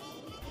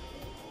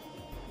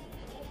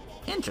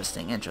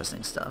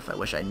 Interesting stuff. I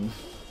wish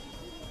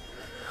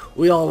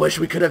we all wish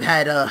we could have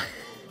had,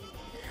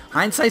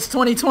 hindsight's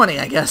 20/20,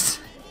 I guess.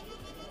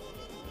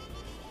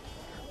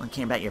 When it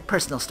came about your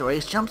personal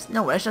stories, Chumps,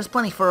 no rush, there's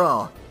plenty for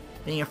all.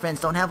 If any of your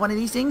friends don't have one of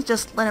these things,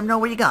 just let them know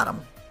where you got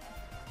them.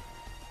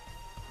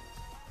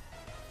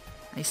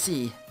 I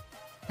see.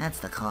 That's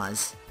the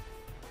cause.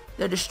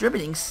 They're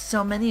distributing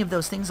so many of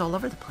those things all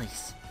over the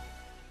place.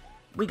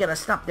 We gotta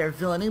stop their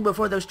villainy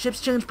before those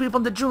chips change people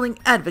into drooling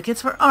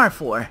advocates for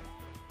R4.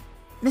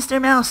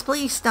 Mr. Mouse,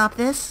 please stop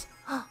this.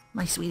 Oh,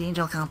 my sweet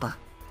angel Compa.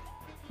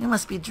 You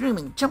must be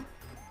dreaming, Chump.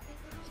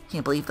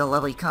 Can't believe the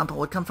lovely Compa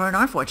would come for an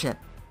R4 chip.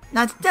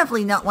 That's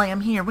definitely not why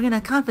I'm here. We're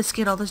gonna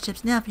confiscate all those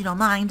chips now if you don't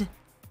mind.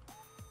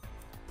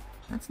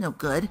 That's no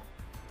good.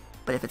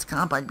 But if it's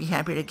Compa, I'd be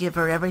happy to give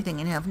her everything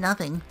and have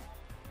nothing.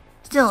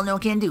 Still, no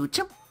can do,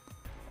 Chump.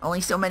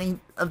 Only so many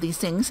of these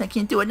things. I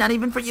can't do it, not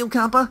even for you,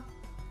 Compa.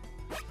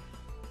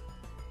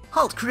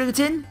 Halt,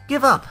 Krugen!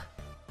 Give up!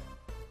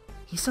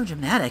 He's so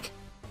dramatic.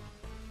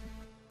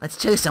 Let's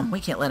chase him.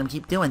 We can't let him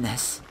keep doing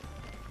this.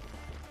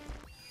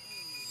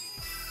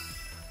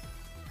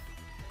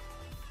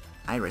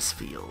 Iris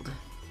Field.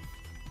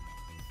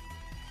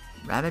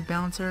 Rabbit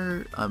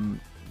Bouncer?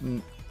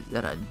 Is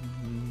that a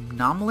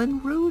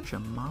Nomlin Rouge?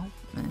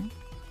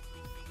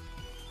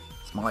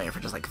 Small area for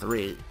just like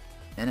 3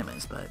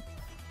 enemies, but...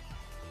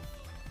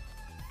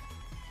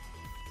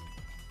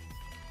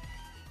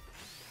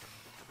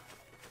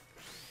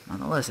 on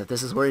the list, if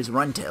this is where he's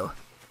run to.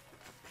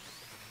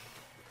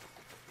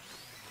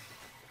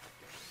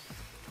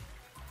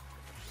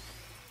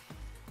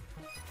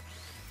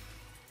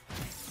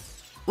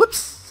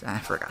 Whoops! I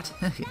forgot.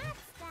 Well,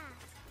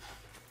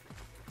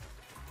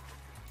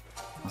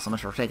 so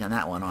much for taking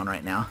that one on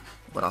right now.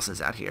 What else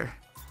is out here?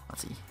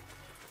 Let's see.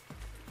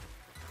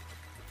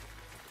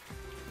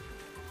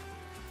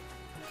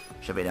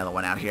 Should be another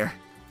one out here.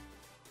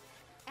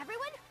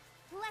 Everyone,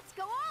 let's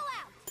go all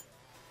out.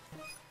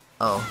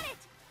 Oh.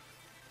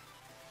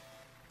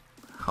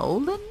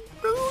 Holden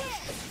Rouge?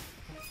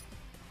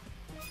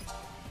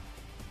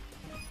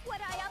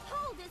 What I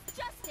uphold is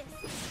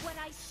justice. What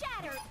I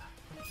shatter.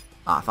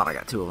 Oh, I thought I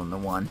got 2 of them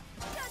in one.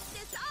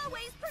 Justice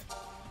always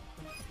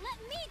Let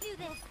me do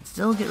this.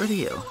 Still get rid of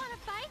you. You wanna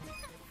fight? I'm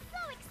so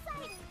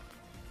excited.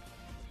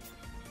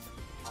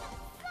 So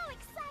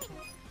excited.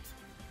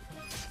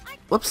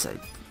 Whoops, I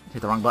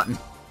hit the wrong button.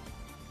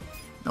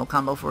 No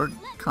combo for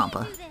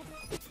Compa. Do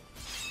this.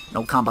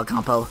 No combo.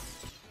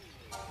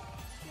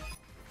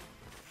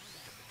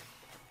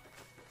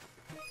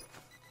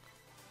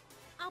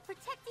 I'll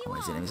protect you Oh,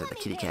 these all. enemies are the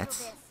kitty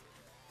cats.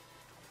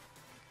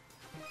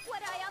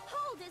 What I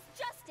uphold is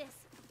justice.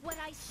 What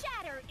I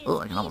shatter is Oh,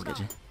 I can almost evil.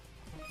 get you.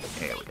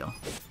 There we go.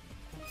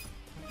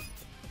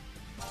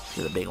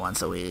 Do the big one,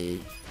 so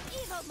we...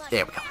 Evil must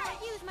There we go. die.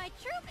 I'll use my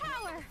true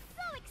power.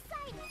 So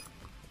excited.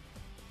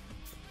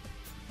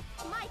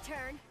 My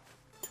turn.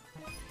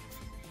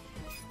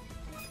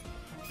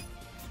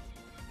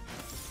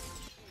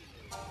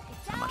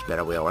 How much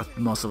better we are with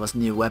most of us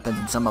new weapons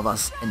and some of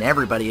us and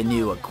everybody a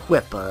new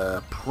equip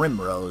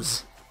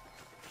Primrose.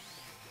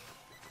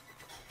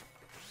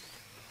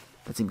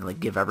 That seems to like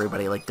give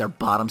everybody like their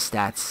bottom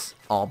stats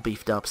all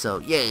beefed up, so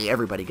yay,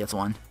 everybody gets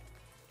one.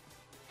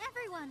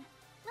 Everyone,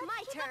 let's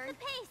My keep turn. up the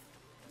pace.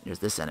 Here's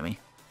this enemy.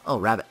 Oh,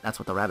 rabbit. That's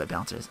what the rabbit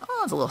bouncer is.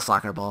 Oh, it's a little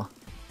soccer ball.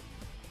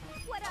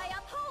 What I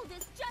uphold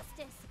is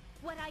justice.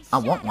 What I I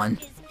want shatter one.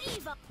 is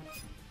evil.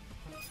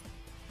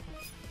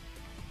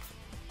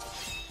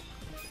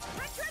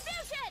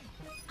 Retribution!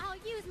 I'll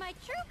use my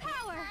true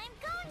power. I'm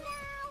gone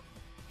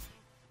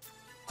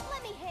now.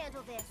 Let me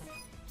handle this.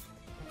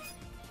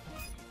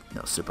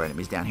 No super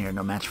enemies down here.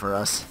 No match for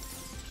us.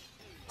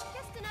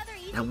 Just another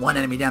easy. That one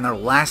enemy down there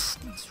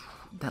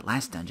that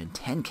last dungeon.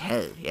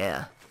 10k.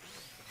 Yeah.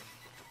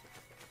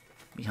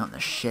 Be hunting the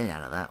shit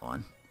out of that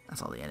one.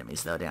 That's all the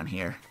enemies though down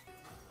here.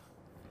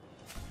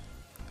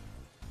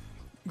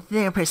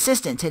 They're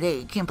persistent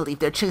today. Can't believe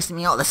they're chasing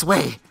me all this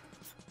way.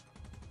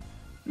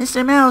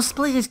 Mr. Mouse,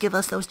 please give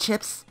us those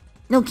chips.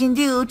 No can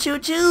do,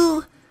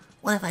 choo-choo.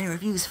 What if I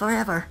refuse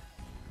forever?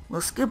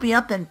 We'll scoop you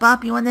up and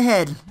bop you on the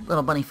head,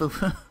 little bunny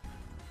foo-foo.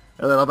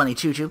 Or little bunny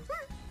choo-choo.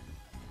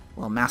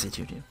 Little mousy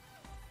choo-choo.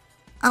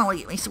 I don't want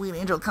to get my sweet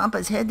angel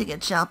Compa's head to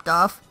get chopped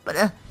off, but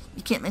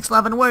you can't mix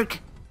love and work.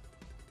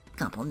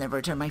 Comp will never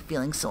return my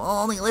feelings, so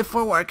I'll only live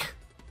for work.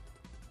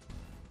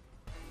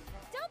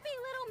 Don't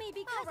belittle me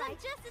because I'm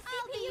just a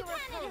CPU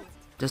candidate.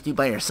 Just you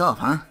by yourself,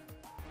 huh?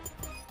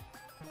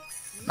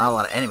 Not a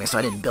lot of enemies, so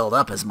I didn't build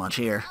up as much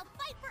here. I'll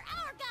fight for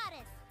our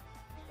goddess.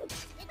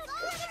 It's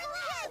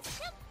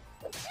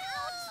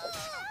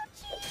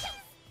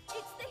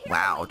the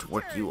Wow, heroine's to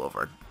work turn. you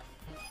over.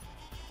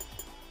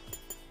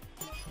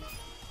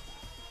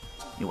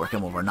 You work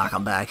him over, knock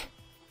him back.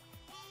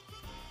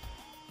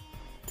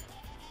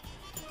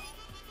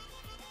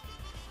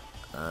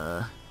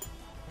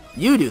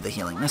 You do the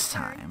healing this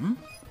time.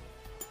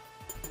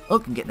 Oh,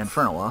 can get an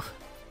Inferno off.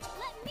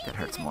 That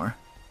hurts more.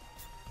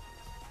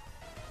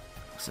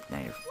 Except now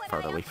you're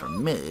farther away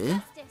from me.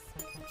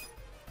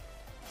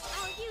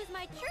 I'll use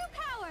my true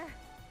power.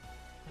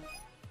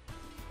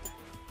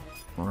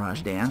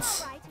 Mirage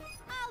Dance. Alright,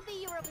 I'll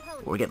be your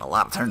opponent. We're getting a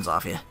lot of turns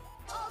off you.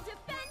 I'll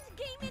defend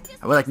game industry.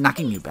 Are we like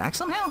knocking you back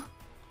somehow?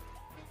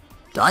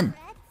 Done.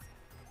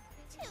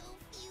 Too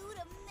few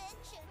to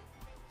mention.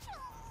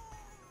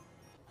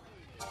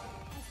 As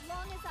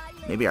long as I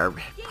live, Maybe our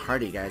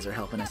party guys are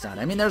helping us out.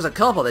 I mean, there's a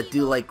couple that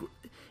do like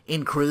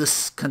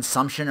increase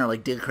consumption or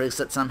like decrease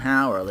it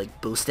somehow or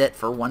like boost it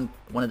for one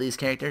of these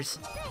characters.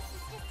 this is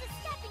just a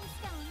stepping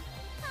stone.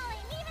 I'll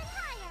aim even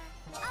higher.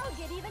 I'll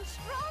get even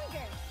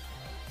stronger.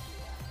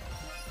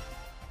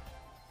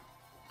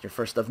 Your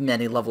first of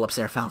many level ups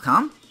there,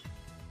 Falcom.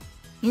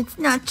 It's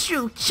not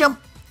true, chump.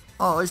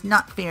 All is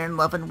not fair in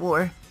love and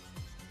war.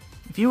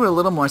 If you were a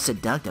little more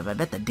seductive, I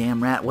bet the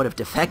damn rat would have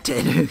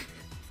defected.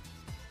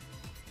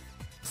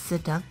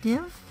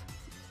 Seductive?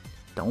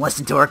 Don't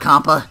listen to her,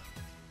 Compa.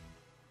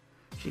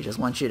 She just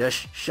wants you to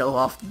show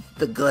off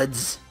the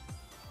goods.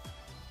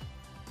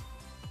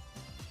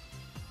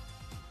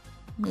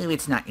 Maybe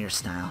it's not your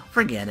style.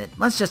 Forget it.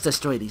 Let's just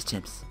destroy these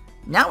chips.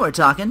 Now we're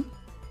talking.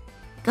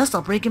 Guess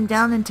I'll break him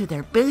down into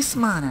their base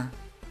mana.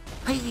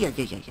 I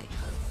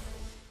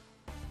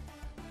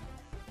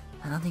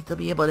don't think they'll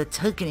be able to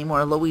take any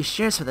more Louis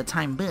shares for the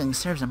time being.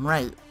 Serves them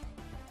right.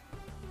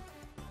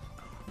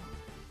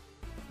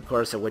 Of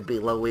course, it would be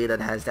Louis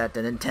that has that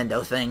the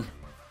Nintendo thing.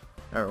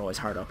 They're always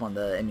hard up on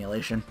the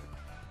emulation.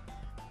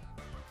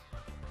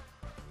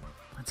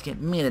 Let's get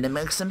Mina to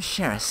make some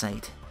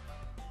Sharasite.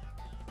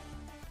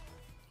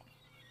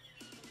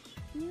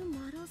 New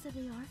models of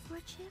the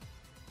R4 chip?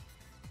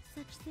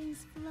 Such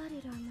things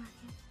flooded our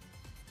market.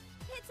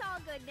 It's all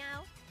good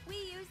now. We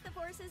used the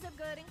forces of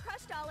good and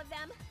crushed all of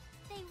them.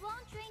 They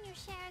won't drain your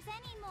shares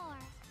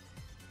anymore.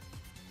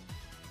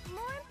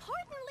 More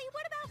importantly,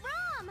 what about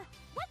Rom?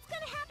 What's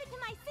gonna happen to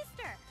my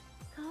sister?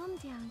 Calm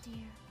down,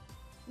 dear.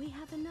 We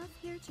have enough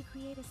here to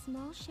create a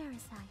small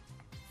Sharasite.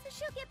 So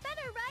she'll get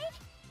better, right?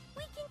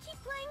 We can keep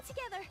playing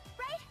together,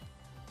 right?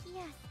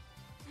 Yes,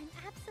 I'm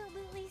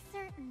absolutely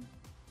certain.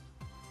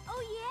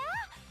 Oh yeah?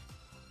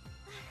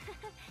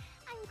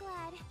 I'm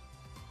glad.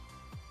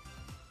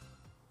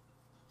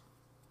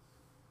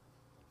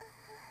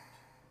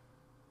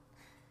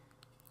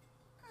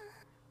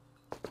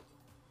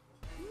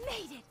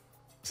 Made it!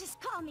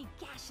 Just call me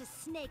Gaseous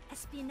Snake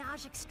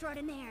Espionage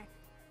Extraordinaire.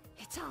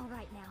 It's all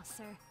right now,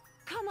 sir.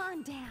 Come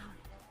on down.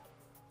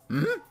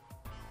 Hmm?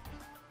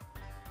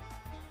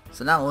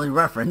 So not only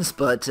reference,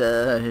 but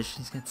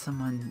she's got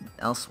someone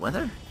else with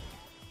her?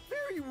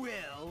 Very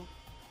well.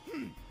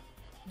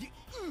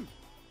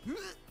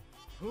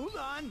 Hold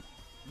on.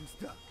 I'm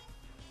stuck.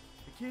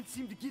 I can't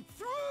seem to get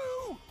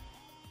through.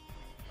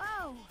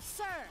 Oh,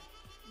 sir.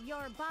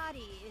 Your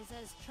body is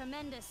as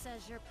tremendous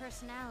as your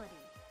personality.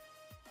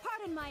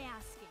 Pardon my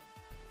asking,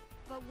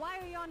 but why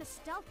are you on a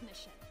stealth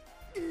mission?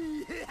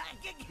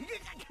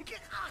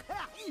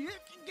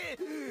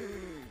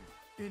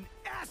 An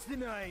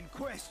asinine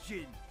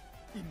question.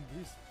 In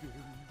this very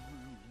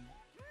room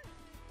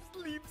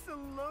sleeps a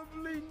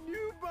lovely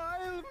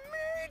nubile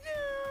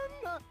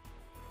maiden.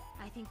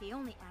 I think the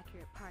only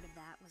accurate part of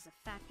that was the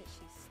fact that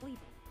she's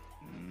sleeping.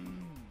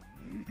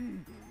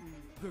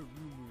 The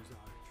rumors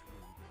are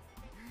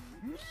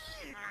true.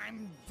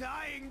 I'm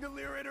dying to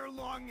leer at her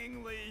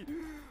longingly.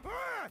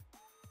 Ah!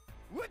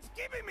 What's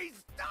keeping me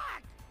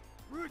stuck?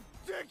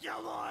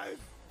 Ridiculous!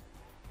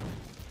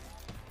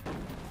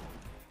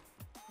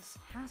 This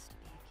has to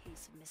be a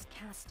case of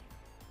miscasting.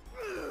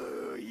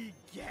 Ye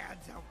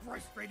gads, how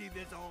frustrating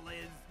this all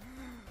is.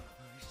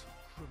 I shall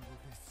crumble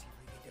this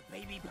ceiling into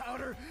baby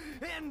powder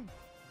and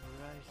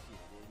brush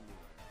it into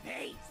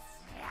her face.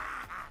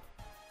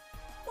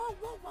 Whoa,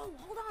 whoa, whoa,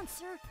 hold on,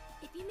 sir.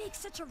 If you make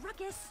such a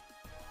ruckus...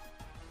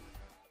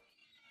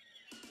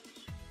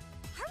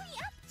 Hurry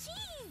up,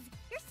 jeez!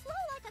 You're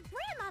slow like a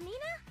grandma,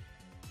 Mina!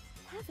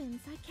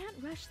 Heavens, I can't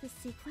rush this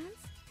sequence.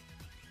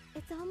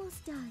 It's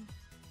almost done.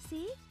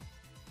 See?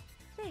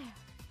 There.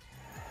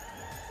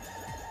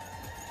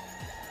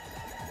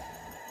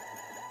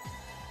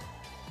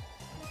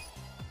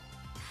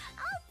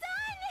 All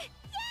done!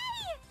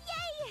 Yay!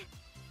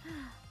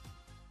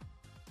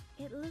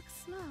 Yay! It looks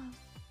small,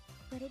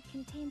 but it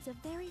contains a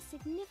very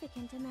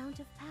significant amount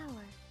of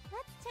power.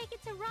 Let's take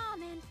it to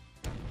Rom and...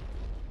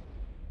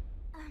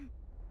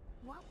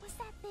 what was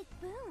that big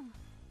boom?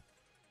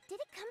 Did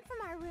it come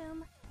from our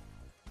room?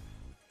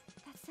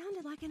 That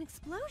sounded like an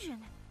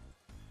explosion.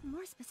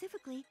 More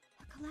specifically,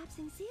 a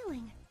collapsing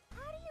ceiling.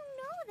 How do you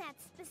know that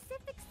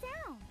specific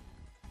sound?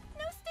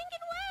 No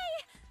stinking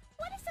way!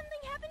 What if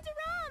something happened to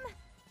Rom?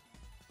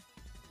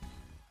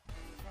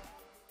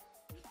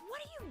 What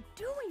are you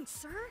doing,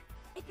 sir?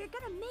 If you're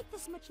gonna make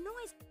this much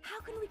noise, how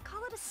can we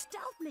call it a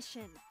stealth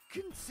mission?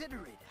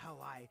 Consider it how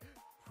I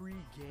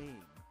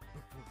pre-game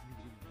before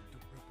meeting the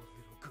adorable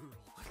little girl.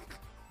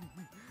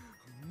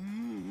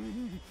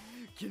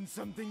 Can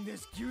something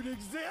this cute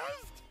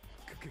exist?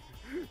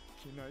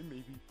 Can I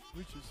maybe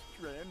push a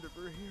strand of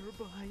her hair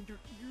behind her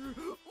ear?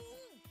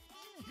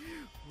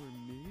 Or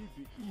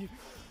maybe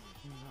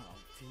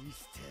I'll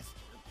taste test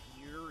her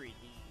purity.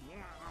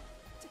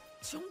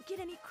 Don't get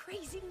any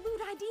crazy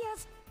loot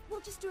ideas.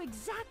 We'll just do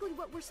exactly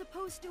what we're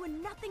supposed to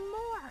and nothing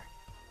more.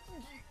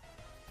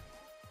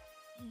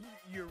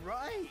 You're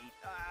right.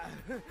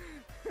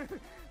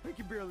 I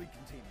can barely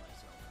contain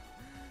myself.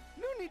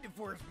 No need to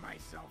force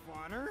myself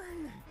on her.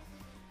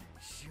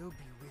 She'll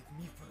be with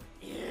me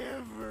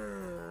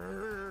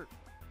forever.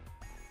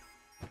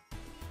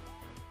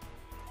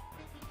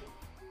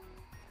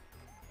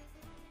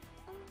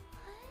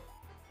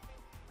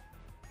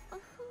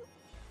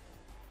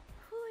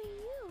 Who are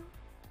you?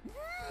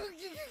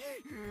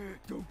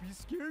 Don't be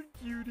scared,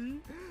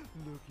 cutie.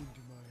 Look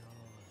into my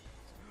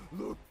eyes.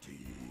 Look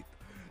deep.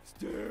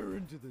 Stare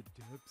into the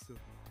depths of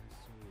my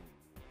soul.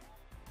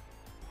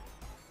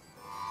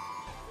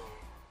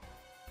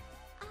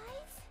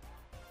 Eyes?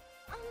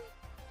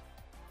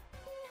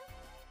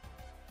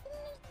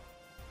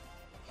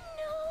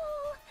 No.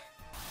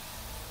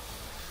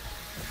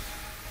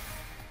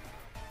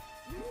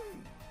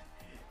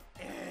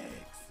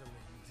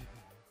 Excellent.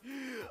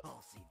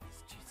 I'll save this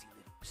juicy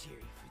little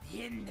cherry for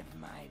the end of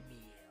my meal.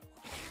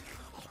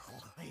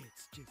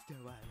 It's just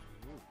how I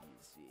roll,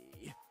 you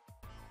see.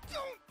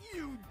 Don't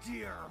you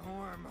dare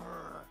harm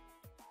her!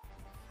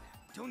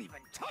 Don't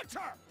even touch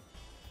her!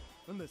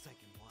 Unless I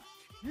can watch.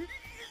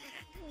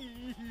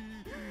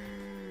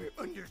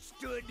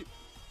 Understood?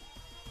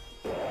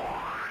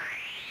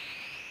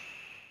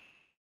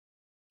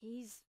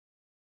 He's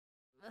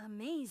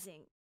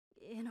amazing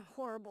in a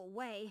horrible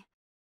way.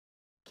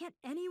 Can't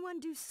anyone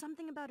do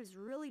something about his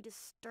really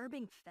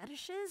disturbing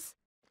fetishes?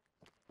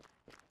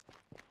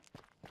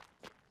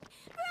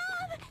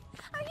 Rob!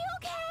 Are you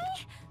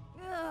okay?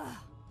 Ugh.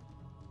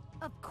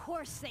 Of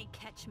course they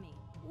catch me.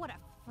 What a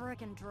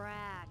frickin'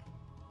 drag.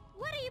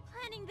 What are you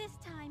planning this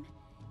time?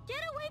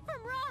 Get away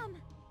from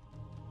Rom!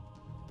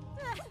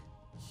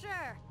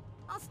 Sure,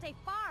 I'll stay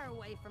far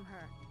away from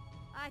her.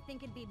 I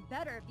think it'd be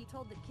better if you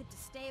told the kid to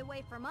stay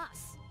away from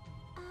us.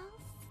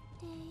 I'll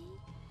stay.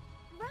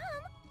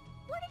 Rom,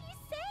 what are you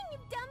saying, you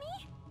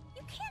dummy?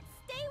 You can't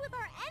stay with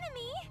our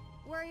enemy!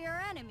 We're your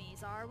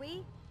enemies, are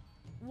we?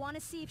 Want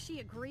to see if she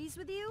agrees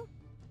with you?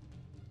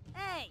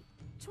 Hey,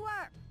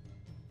 twerp!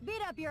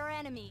 Beat up your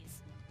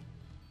enemies!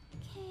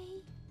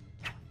 Okay.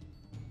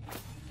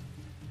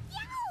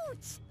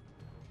 Ouch!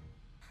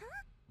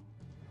 Huh?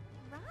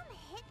 Rom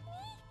hit me?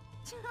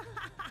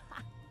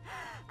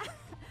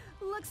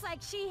 Looks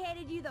like she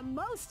hated you the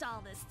most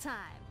all this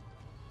time.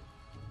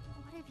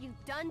 What have you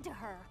done to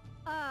her?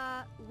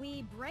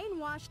 We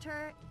brainwashed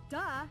her,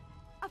 duh.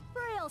 A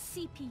frail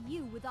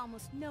CPU with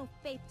almost no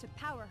faith to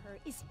power her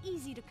is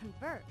easy to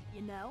convert,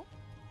 you know?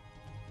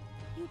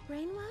 You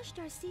brainwashed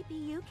our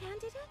CPU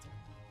candidate?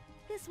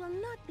 This will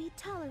not be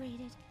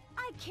tolerated.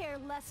 I care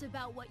less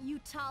about what you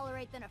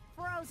tolerate than a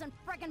frozen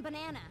frickin'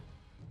 banana.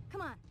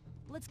 Come on,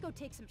 let's go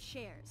take some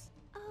shares.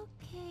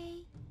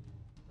 Okay.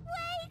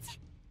 Wait!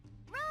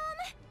 Rom!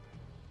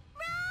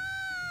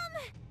 Rom!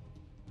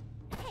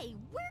 Hey,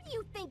 where do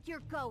you think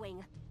you're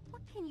going?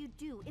 What can you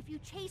do if you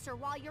chase her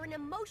while you're an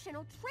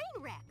emotional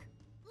train wreck?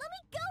 Let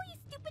me go, you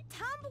stupid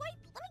tomboy!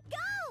 Let me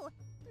go!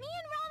 Me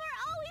and Rom are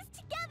always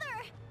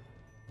together!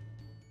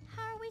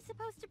 How are we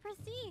supposed to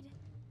proceed?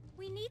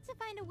 We need to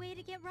find a way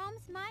to get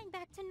Rom's mind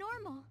back to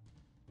normal.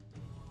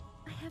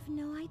 I have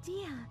no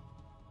idea.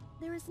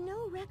 There is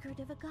no record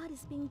of a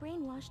goddess being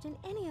brainwashed in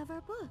any of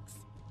our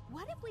books.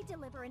 What if we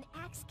deliver an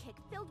axe kick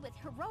filled with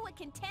heroic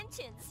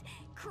intentions?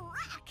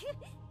 Crack!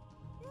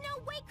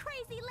 No way,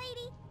 crazy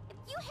lady! If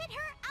you hit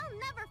her, I'll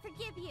never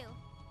forgive you!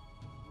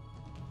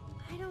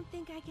 I don't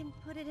think I can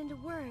put it into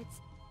words.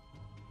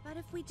 But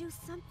if we do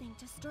something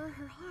to stir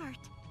her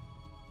heart...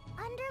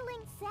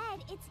 Underling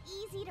said it's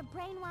easy to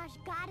brainwash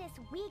goddess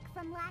weak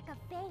from lack of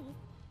faith.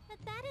 But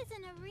that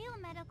isn't a real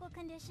medical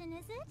condition,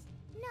 is it?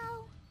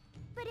 No.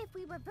 But if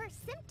we reverse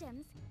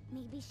symptoms,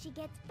 maybe she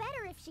gets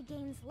better if she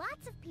gains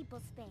lots of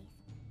people's faith.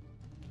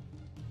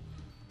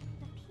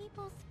 The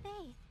people's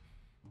faith.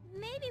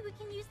 Maybe we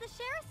can use the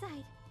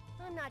Sharasite.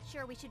 I'm not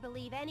sure we should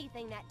believe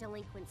anything that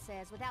delinquent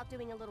says without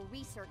doing a little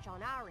research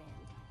on our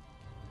end.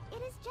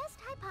 It is just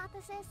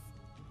hypothesis.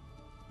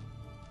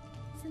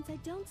 Since I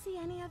don't see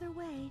any other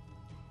way,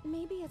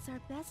 maybe it's our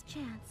best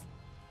chance.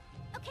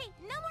 Okay,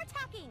 no more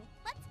talking!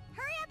 Let's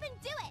hurry up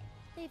and do it!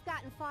 They've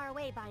gotten far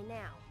away by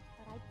now,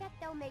 but I bet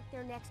they'll make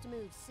their next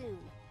move soon.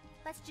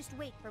 Let's just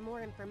wait for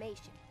more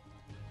information.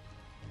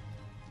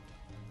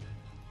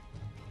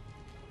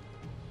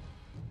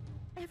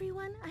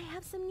 Everyone, I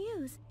have some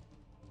news.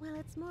 Well,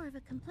 it's more of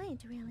a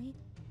complaint, really.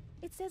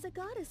 It says a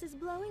goddess is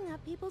blowing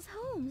up people's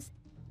homes.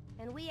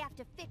 And we have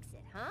to fix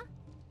it, huh?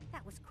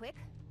 That was quick.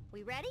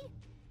 We ready?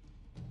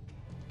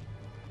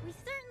 We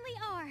certainly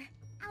are.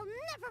 I'll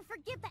never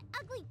forgive that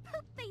ugly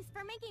poop face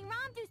for making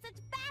Rom do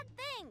such bad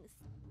things!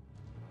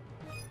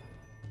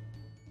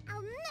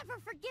 I'll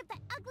never forgive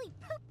that ugly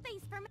poop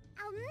face for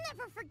I'll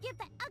never forgive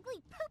that ugly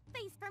poop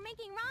face for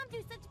making Rom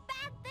do such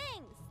bad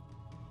things!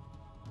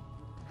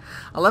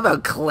 I love how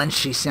clenched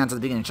she sounds at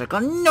the beginning. She's like,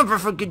 I'll never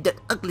forget that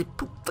ugly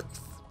poop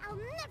face. I'll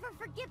never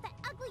forgive that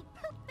ugly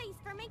poop face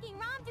for making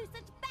Rom do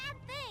such bad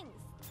things.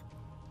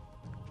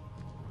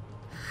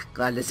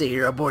 Glad to see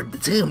you're aboard the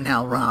team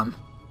now, Ram.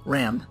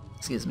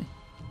 Excuse me.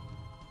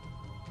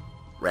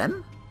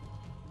 Rem?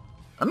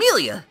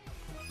 Amelia!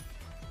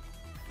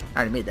 I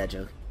already made that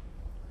joke.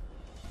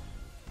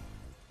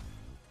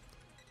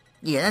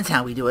 Yeah, that's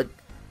how we do it.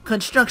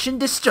 Construction,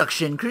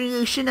 destruction,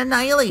 creation,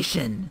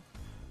 annihilation.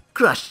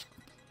 Crush,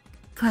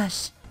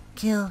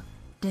 kill,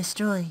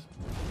 destroy.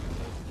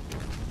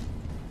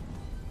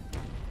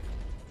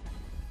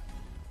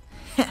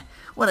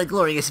 What a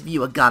glorious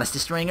view of goddess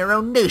destroying her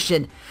own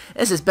nation.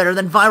 This is better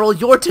than viral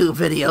YouTube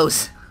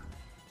videos.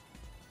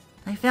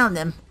 I found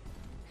them.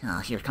 Oh,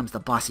 here comes the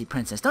bossy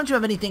princess. Don't you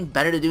have anything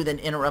better to do than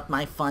interrupt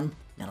my fun?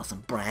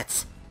 Meddlesome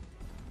brats.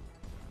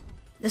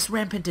 This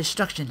rampant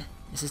destruction.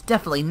 This is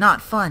definitely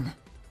not fun.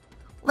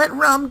 Let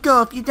Rom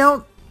go if you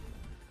don't.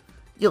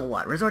 You'll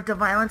what? Resort to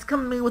violence?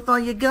 Come at me with all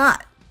you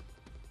got.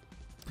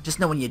 Just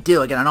know when you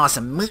do, I got an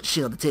awesome moot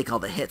shield to take all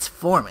the hits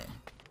for me.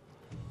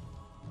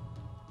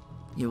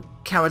 You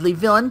cowardly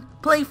villain.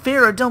 Play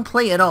fair or don't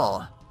play at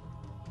all.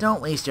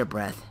 Don't waste your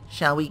breath.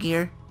 Shall we,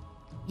 Gear?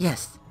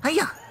 Yes.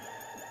 Hiya!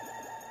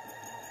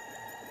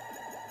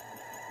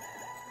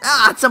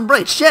 Ah, it's some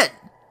bright shit!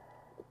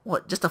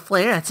 What, just a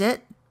flare, that's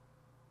it?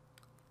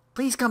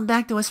 Please come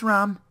back to us,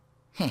 Rom.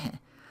 Heh.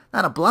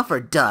 Not a bluff or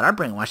dud. Our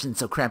brainwash isn't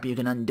so crappy you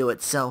can undo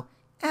it, so...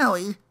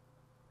 Owie.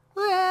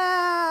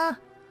 Ah.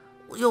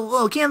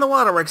 Yo, can the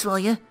waterworks, will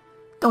you?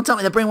 Don't tell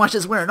me the brainwash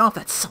is wearing off.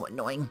 That's so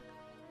annoying.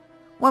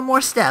 One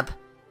more step.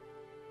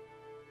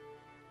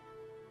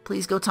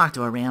 Please go talk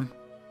to her, Ram.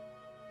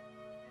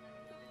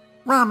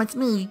 Rom, it's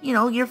me. You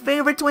know, your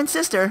favorite twin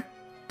sister.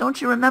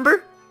 Don't you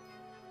remember?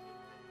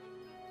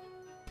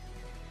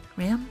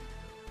 Ram?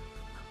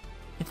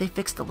 If they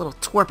fix the little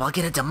twerp, I'll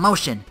get a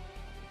demotion.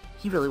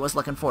 He really was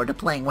looking forward to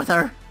playing with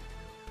her.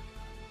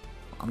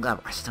 I'm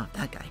glad we're stumped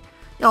that guy.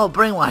 Yo,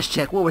 brainwash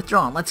check, we're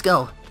withdrawing. Let's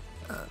go.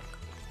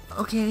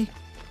 Okay.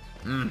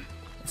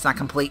 It's not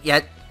complete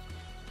yet.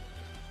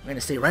 We're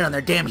gonna stay right on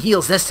their damn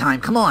heels this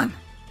time. Come on.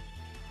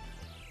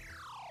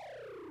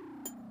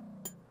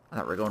 I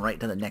thought we were going right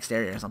to the next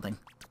area or something.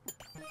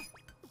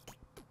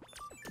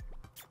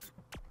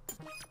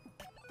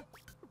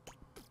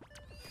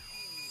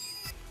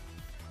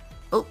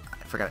 Oh,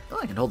 I forgot. Oh,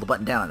 I can hold the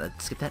button down to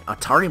skip that.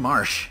 Atari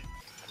Marsh.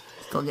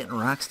 Still getting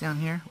rocks down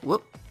here.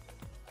 Whoop.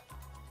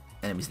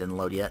 Enemies didn't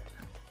load yet.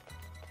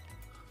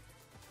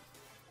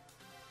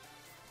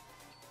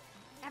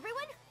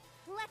 Everyone,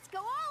 let's go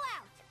all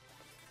out.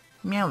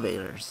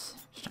 Meowvaders.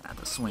 Just trying not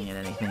to swing at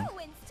anything.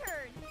 Heroine's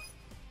turn.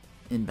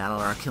 In battle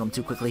or I'll kill him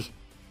too quickly.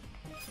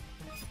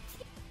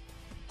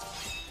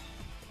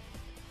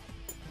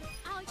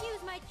 I'll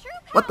use my true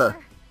power. What the?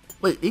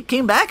 Wait, it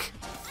came back?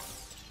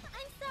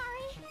 I'm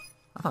sorry.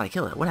 I thought I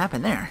killed it. What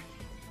happened there?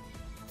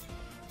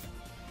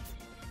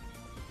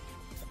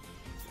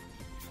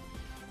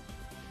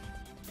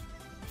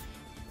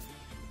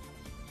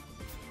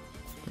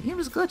 The game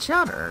was glitched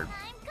out, or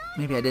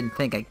maybe I didn't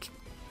think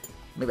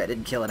maybe I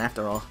didn't kill it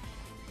after all.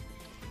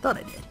 Thought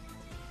I did.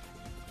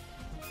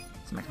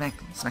 Smack, smack,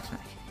 smack,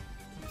 smack.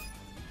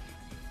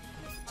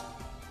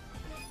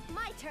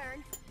 My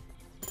turn.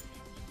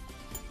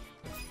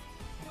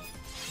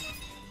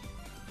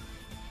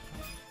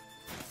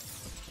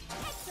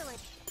 Excellent.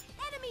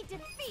 Enemy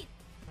defeat.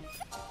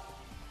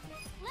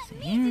 Let See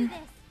me here? do this.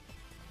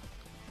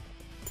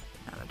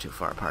 No, they're too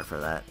far apart for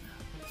that.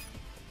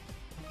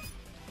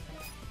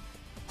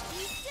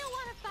 You still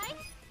want to fight?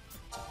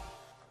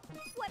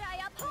 What I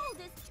uphold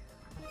is...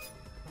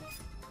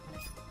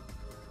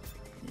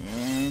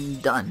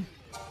 And done.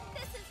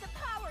 This is the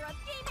power of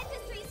game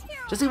industry's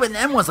hero. Just even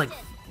them was like,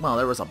 well,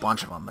 there was a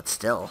bunch of them, but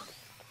still.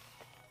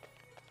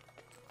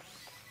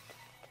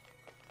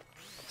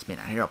 This being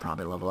a hero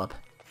probably level up.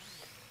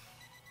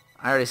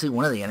 I already see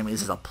one of the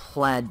enemies is a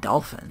plaid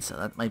dolphin, so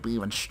that might be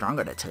even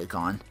stronger to take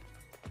on.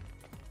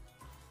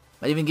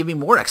 Might even give me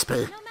more XP.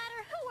 No matter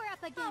who we're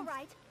up against. All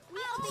right.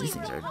 We'll These see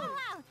things you are all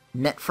out.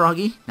 net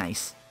froggy.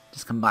 Nice.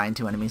 Just combine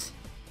two enemies.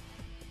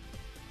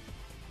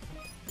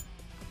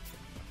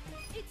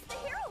 It's the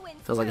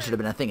heroine's Feels like it should have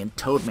been a thing in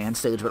Toadman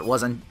stage, but it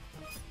wasn't.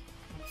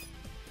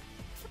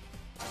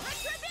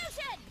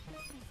 Retribution!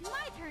 It's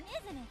my turn,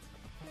 isn't it?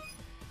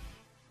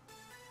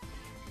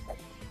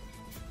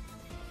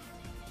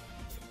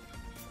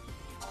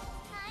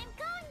 I'm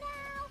gone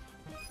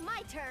now.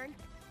 My turn.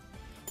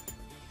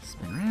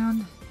 Spin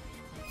around.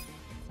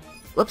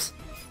 Whoops.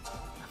 I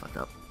fucked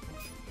up.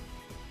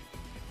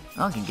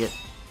 Oh, I can get...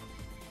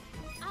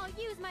 I'll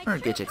use my Or true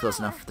get you close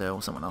power. enough though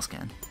someone else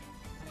can.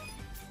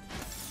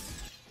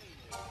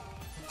 I'm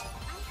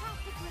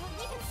practically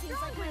even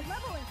seems like my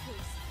level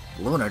increased.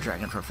 Lunar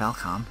Dragon for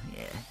Falcom.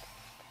 Yeah.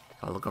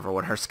 Gotta look over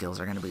what her skills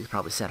are gonna be.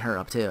 Probably set her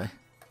up too.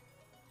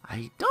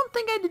 I don't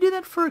think I had to do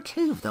that for a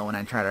cave though when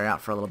I tried her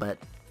out for a little bit.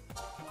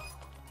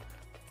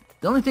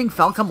 The only thing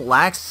Falcom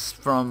lacks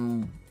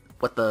from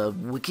what the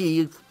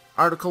wiki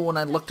article when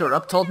I looked her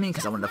up told me,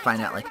 because I wanted to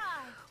find out like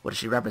what does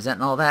she represent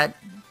and all that?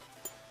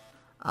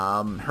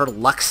 Her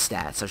luck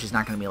stat, so she's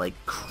not going to be, like,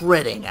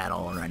 critting at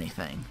all or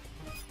anything.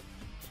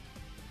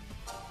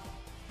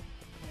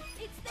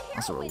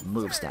 Also, her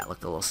move stat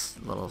looked a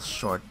little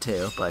short,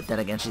 too, but then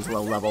again, she's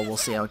low level. We'll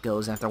see how it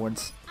goes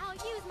afterwards.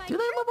 Do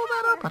they level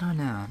that up? I don't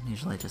know.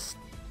 Usually just...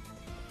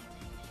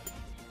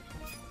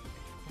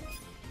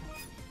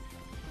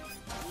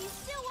 You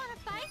still want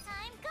to fight?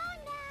 I'm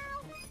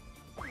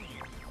gone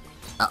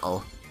now.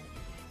 Uh-oh.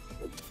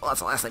 Well,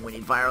 that's the last thing we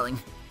need, Firling.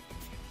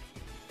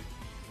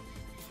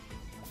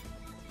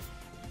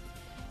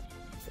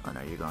 Oh,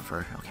 no, you're going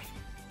for... Okay.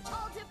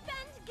 I'll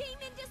defend game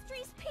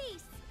industry's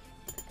peace.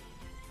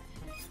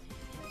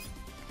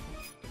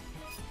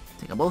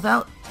 Take them both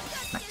out.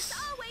 Justice Nice.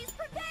 always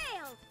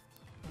prevails.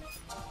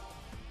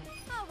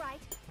 All right,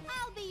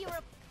 I'll be your.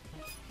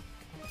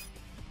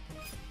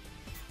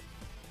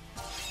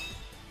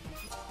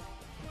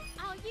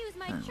 I'll use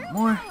my And true one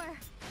more. power.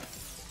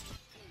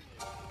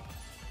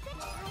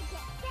 I'll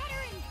get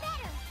better and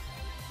better.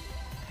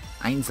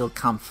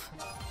 Einzelkampf.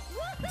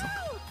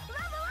 Woohoo!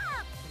 Level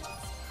up.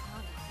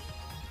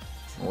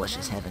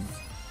 Malicious heaven.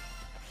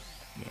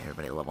 Yeah,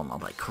 everybody leveling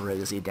up like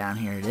crazy down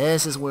here.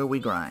 This is where we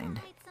grind.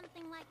 Fight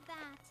something like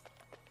that.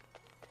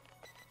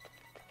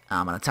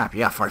 I'm gonna top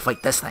you off before I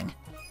fight this thing.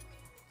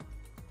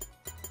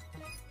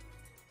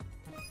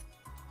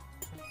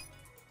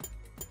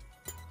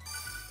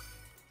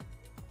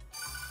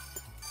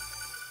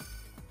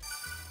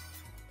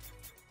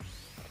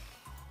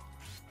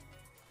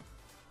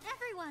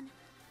 Everyone,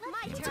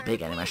 My It's a turn.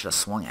 big enemy. I should have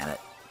swung at it.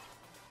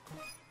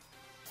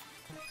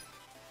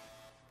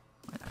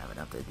 I don't have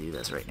enough to do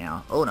this right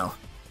now. Oh no.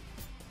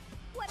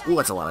 What Ooh, I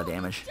that's a lot of uphold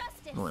is damage.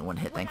 justice. Only one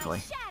hit, What I thankfully.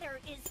 shatter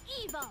is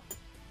evil.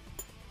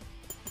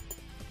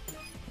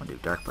 I'll do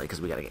dark play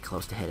because we gotta get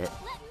close to hit it.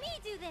 let me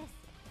do this.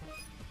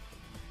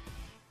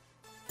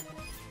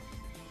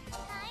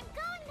 I'm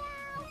gone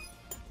now.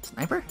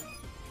 Sniper?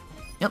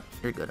 Yep,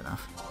 you're good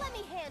enough. Let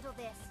me handle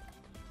this.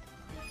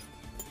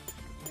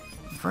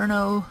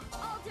 Inferno.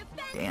 I'll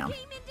defend Damn. game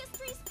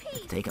industry's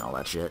peace. Taking all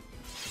that shit.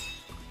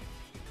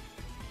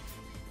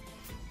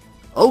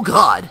 Oh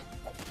god!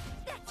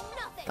 That's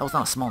nothing. That was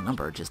not a small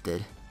number, it just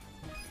did.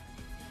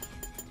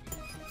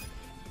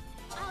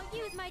 I'll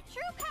use my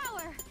true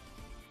power.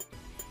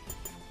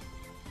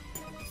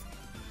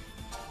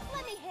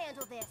 Let me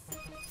handle this.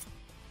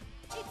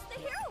 It's the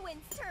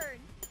heroine's turn.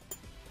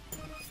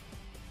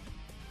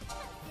 I'm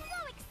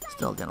so excited.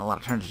 Still getting a lot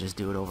of turns to just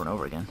do it over and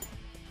over again.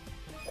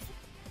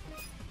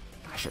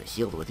 I should have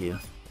healed with you.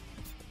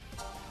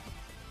 I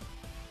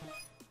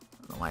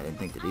don't know why I didn't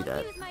think to do I'll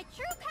that. use my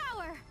true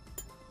power.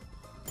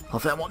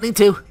 Hopefully I won't need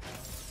to.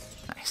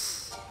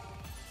 Nice.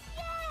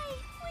 Yay!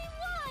 We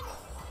won.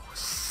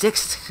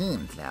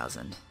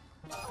 16,000.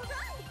 All right.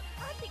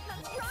 I've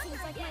become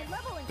stronger again. My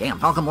level Damn,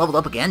 Falcom leveled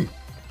up again.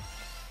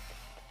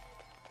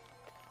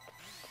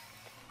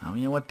 Oh,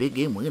 you know what? Big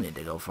game we need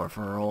to go for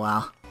a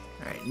while.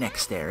 Alright,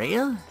 next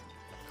area.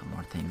 Some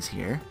more things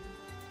here.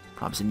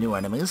 Probably some new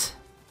enemies.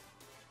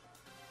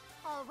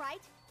 All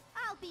right.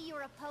 I'll be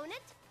your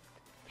opponent.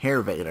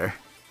 Hair Vader.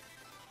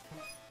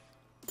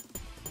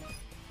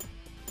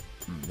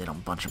 They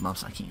don't bunch them up,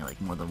 so I can't get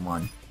like more than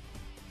one.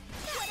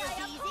 What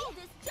I uphold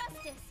is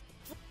justice.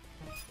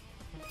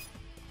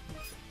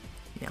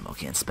 Yeah, I'm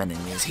okay in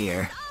spending these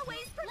here. Always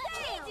Let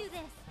prevail. me do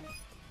this.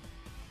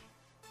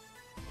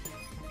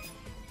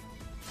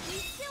 You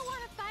still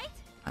want to fight?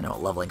 I know a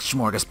leveling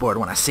smorgasbord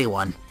when I see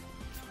one.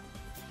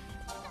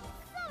 So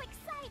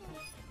exciting.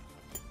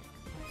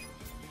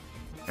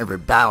 Every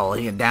battle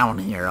even down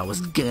here, I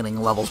was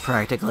gaining levels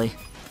practically. Did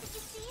you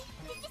see?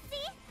 Did you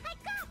see? I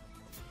got.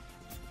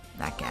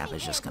 That gap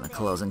is just gonna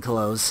close and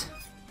close.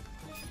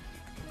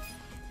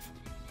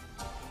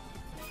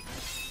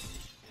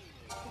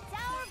 It's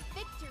our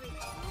victory.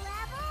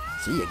 Level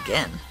up. See you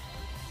again.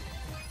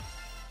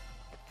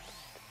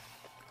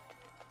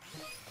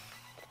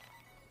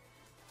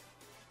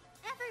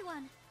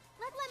 Everyone,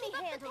 let's Let keep me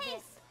up handle the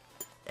pace.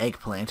 this.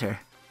 Eggplanter.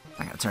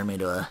 Not gonna turn me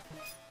into a...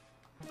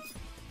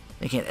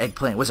 They can't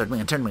eggplant wizard me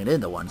and turn me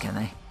into one, can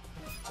they?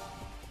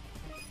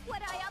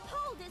 What I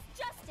uphold is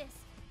justice.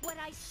 What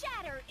I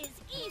shatter is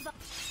evil.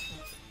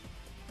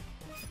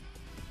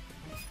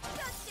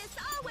 Justice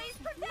always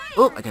prevails.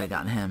 Oh, I could have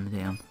gotten him,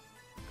 damn.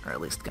 Or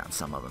at least gotten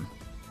some of them.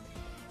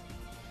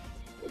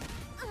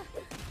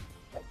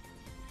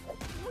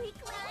 Weak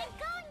line.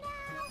 Go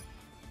now.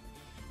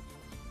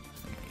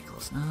 Okay,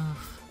 close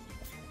enough.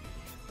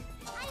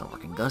 Still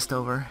working Gust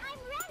over. I'm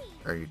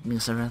ready. Or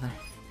Musa, rather.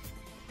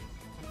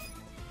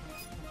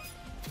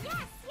 Yes,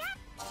 yes.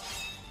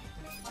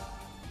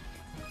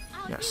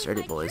 I'll Yeah, use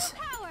sturdy my boys. true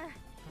power.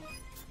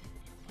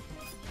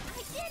 I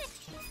did it.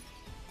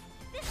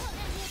 This will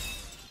end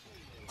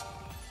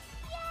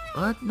it.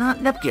 But not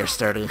Nepgear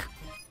sturdy.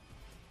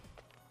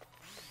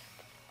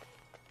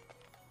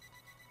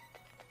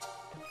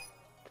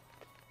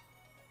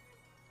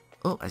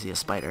 Oh, I see a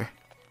spider.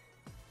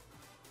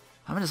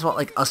 I haven't just fought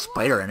like a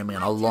spider enemy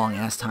in a long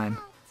ass time.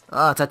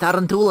 Oh, it's a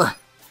tarantula!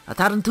 A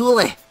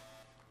tarantula!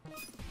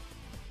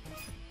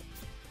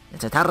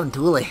 It's a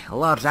tarantula, a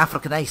large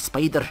Africanized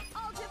spider.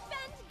 I'll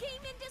defend game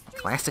industry.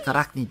 Classic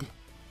arachnid.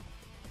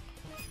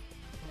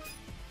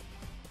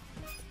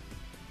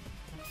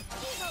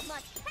 Evil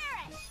must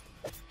perish.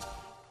 It's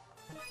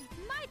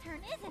my turn,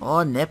 isn't it?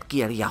 Oh,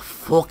 Nepgear, you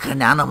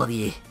fucking animal,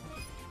 you.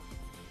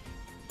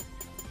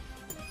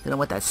 Don't know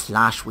what that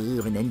slash will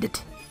even end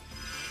it.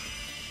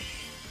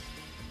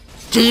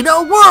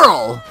 Gino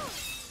Whirl!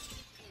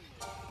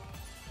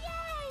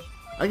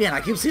 Again,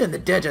 I keep seeing the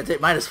digits. It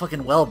might as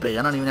fucking well be.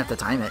 I don't even have to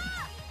time it.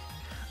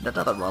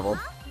 Another level.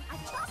 I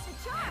tossed a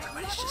jar.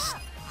 Everybody's just...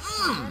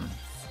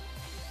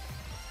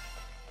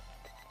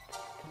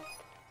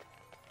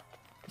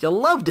 You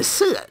love to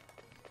see it.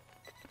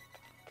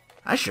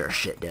 I sure as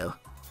shit do.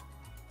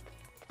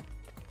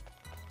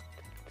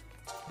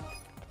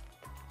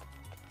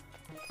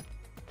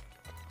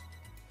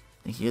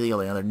 I think you're the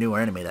only other newer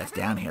enemy that's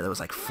down here. There was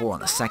like 4 on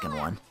the second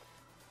one.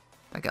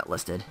 That got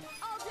listed.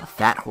 A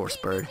fat horse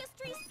bird.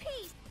 Industry's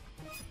peace.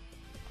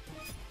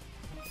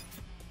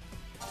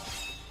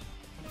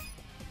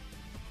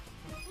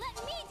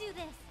 Let me do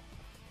this.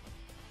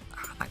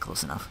 Ah, not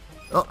close enough.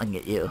 Oh, I can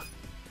get you.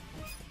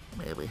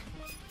 Maybe.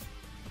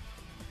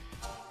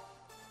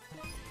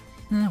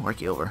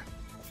 Work you over.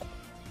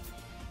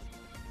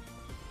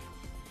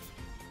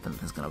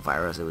 Something's gonna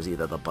virus. It was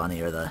either the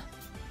bunny or the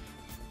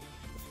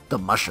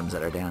mushrooms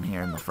that are down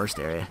here in the first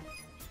area.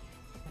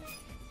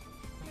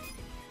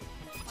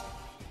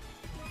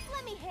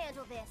 Let me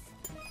handle this.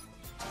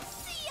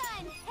 See ya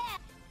in hell.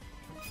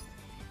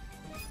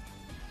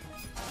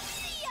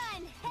 See ya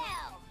in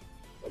hell.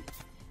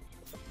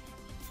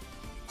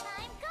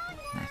 I'm gone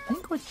now. I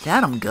think with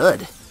that I'm good.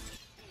 We did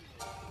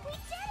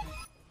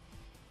it.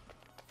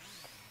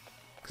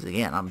 Because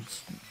again, I'm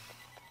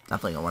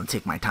definitely gonna want to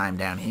take my time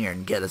down here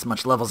and get as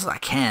much levels as I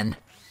can.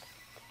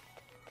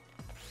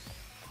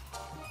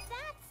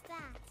 That's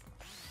that.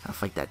 Gotta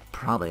fight that,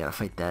 probably gotta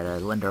fight that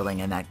Linderling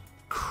and that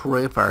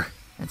Creeper.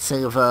 And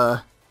save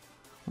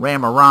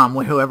Ram or Rom,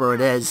 whoever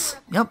it is.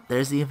 Yep,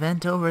 there's the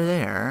event over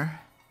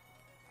there.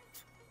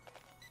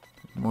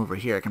 I'm over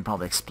here, I can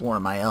probably explore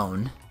my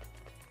own.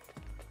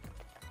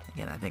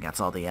 Again, I think that's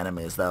all the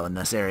enemies though in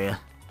this area.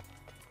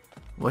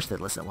 Wish they'd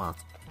listen while...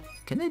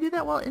 Can they do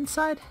that while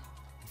inside?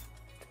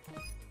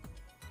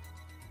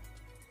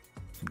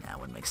 Nah,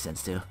 wouldn't make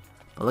sense to.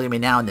 But look at me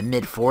now in the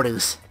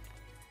mid-40s.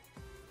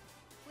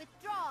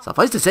 Withdraw.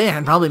 Suffice to say, I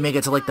can probably make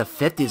it to like the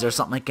 50s or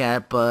something like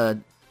that, but...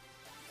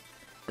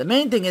 The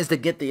main thing is to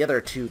get the other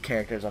 2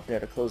 characters up there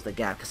to close the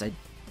gap, because I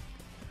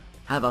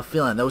have a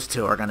feeling those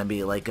 2 are going to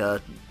be like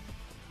a...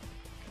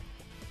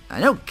 I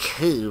know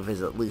Cave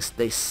is at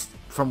least,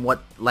 from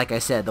what, like I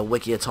said, the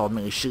wiki told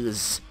me,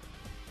 she's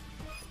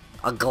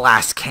a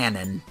glass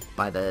cannon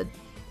by the...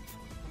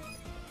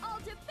 I'll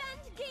defend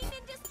game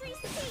industry's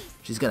peace.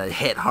 She's going to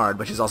hit hard,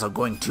 but she's also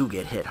going to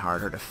get hit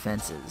hard. Her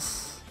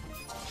defenses...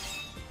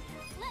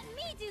 Let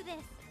me do this.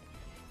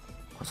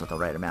 Of course, with the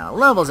right amount of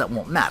levels, that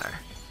won't matter.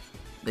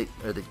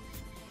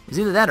 It's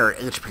either that or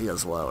HP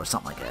is low or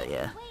something like that,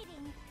 yeah.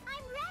 Waiting.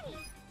 I'm ready.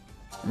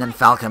 And then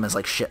Falcom is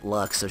like shit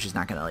luck, so she's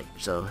not gonna like,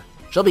 so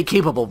she'll be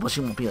capable, but she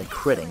won't be like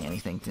critting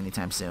anything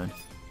anytime soon. So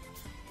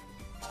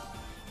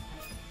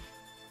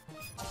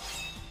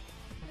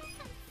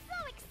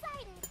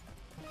excited.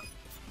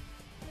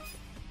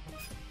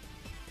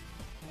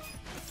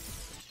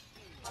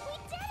 We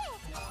did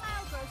it.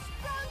 I'll grow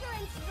stronger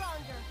and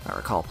stronger. If I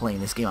recall playing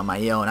this game on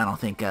my own, I don't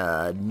think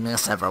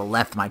Miss ever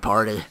left my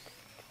party.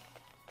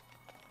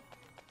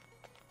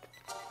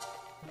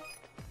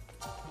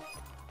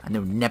 I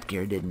know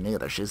Nepgear didn't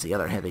either. She's the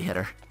other heavy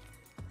hitter.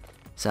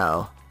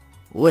 So,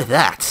 with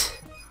that,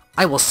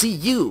 I will see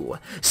you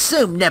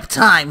soon Nep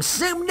time,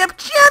 soon Nep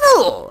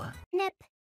channel!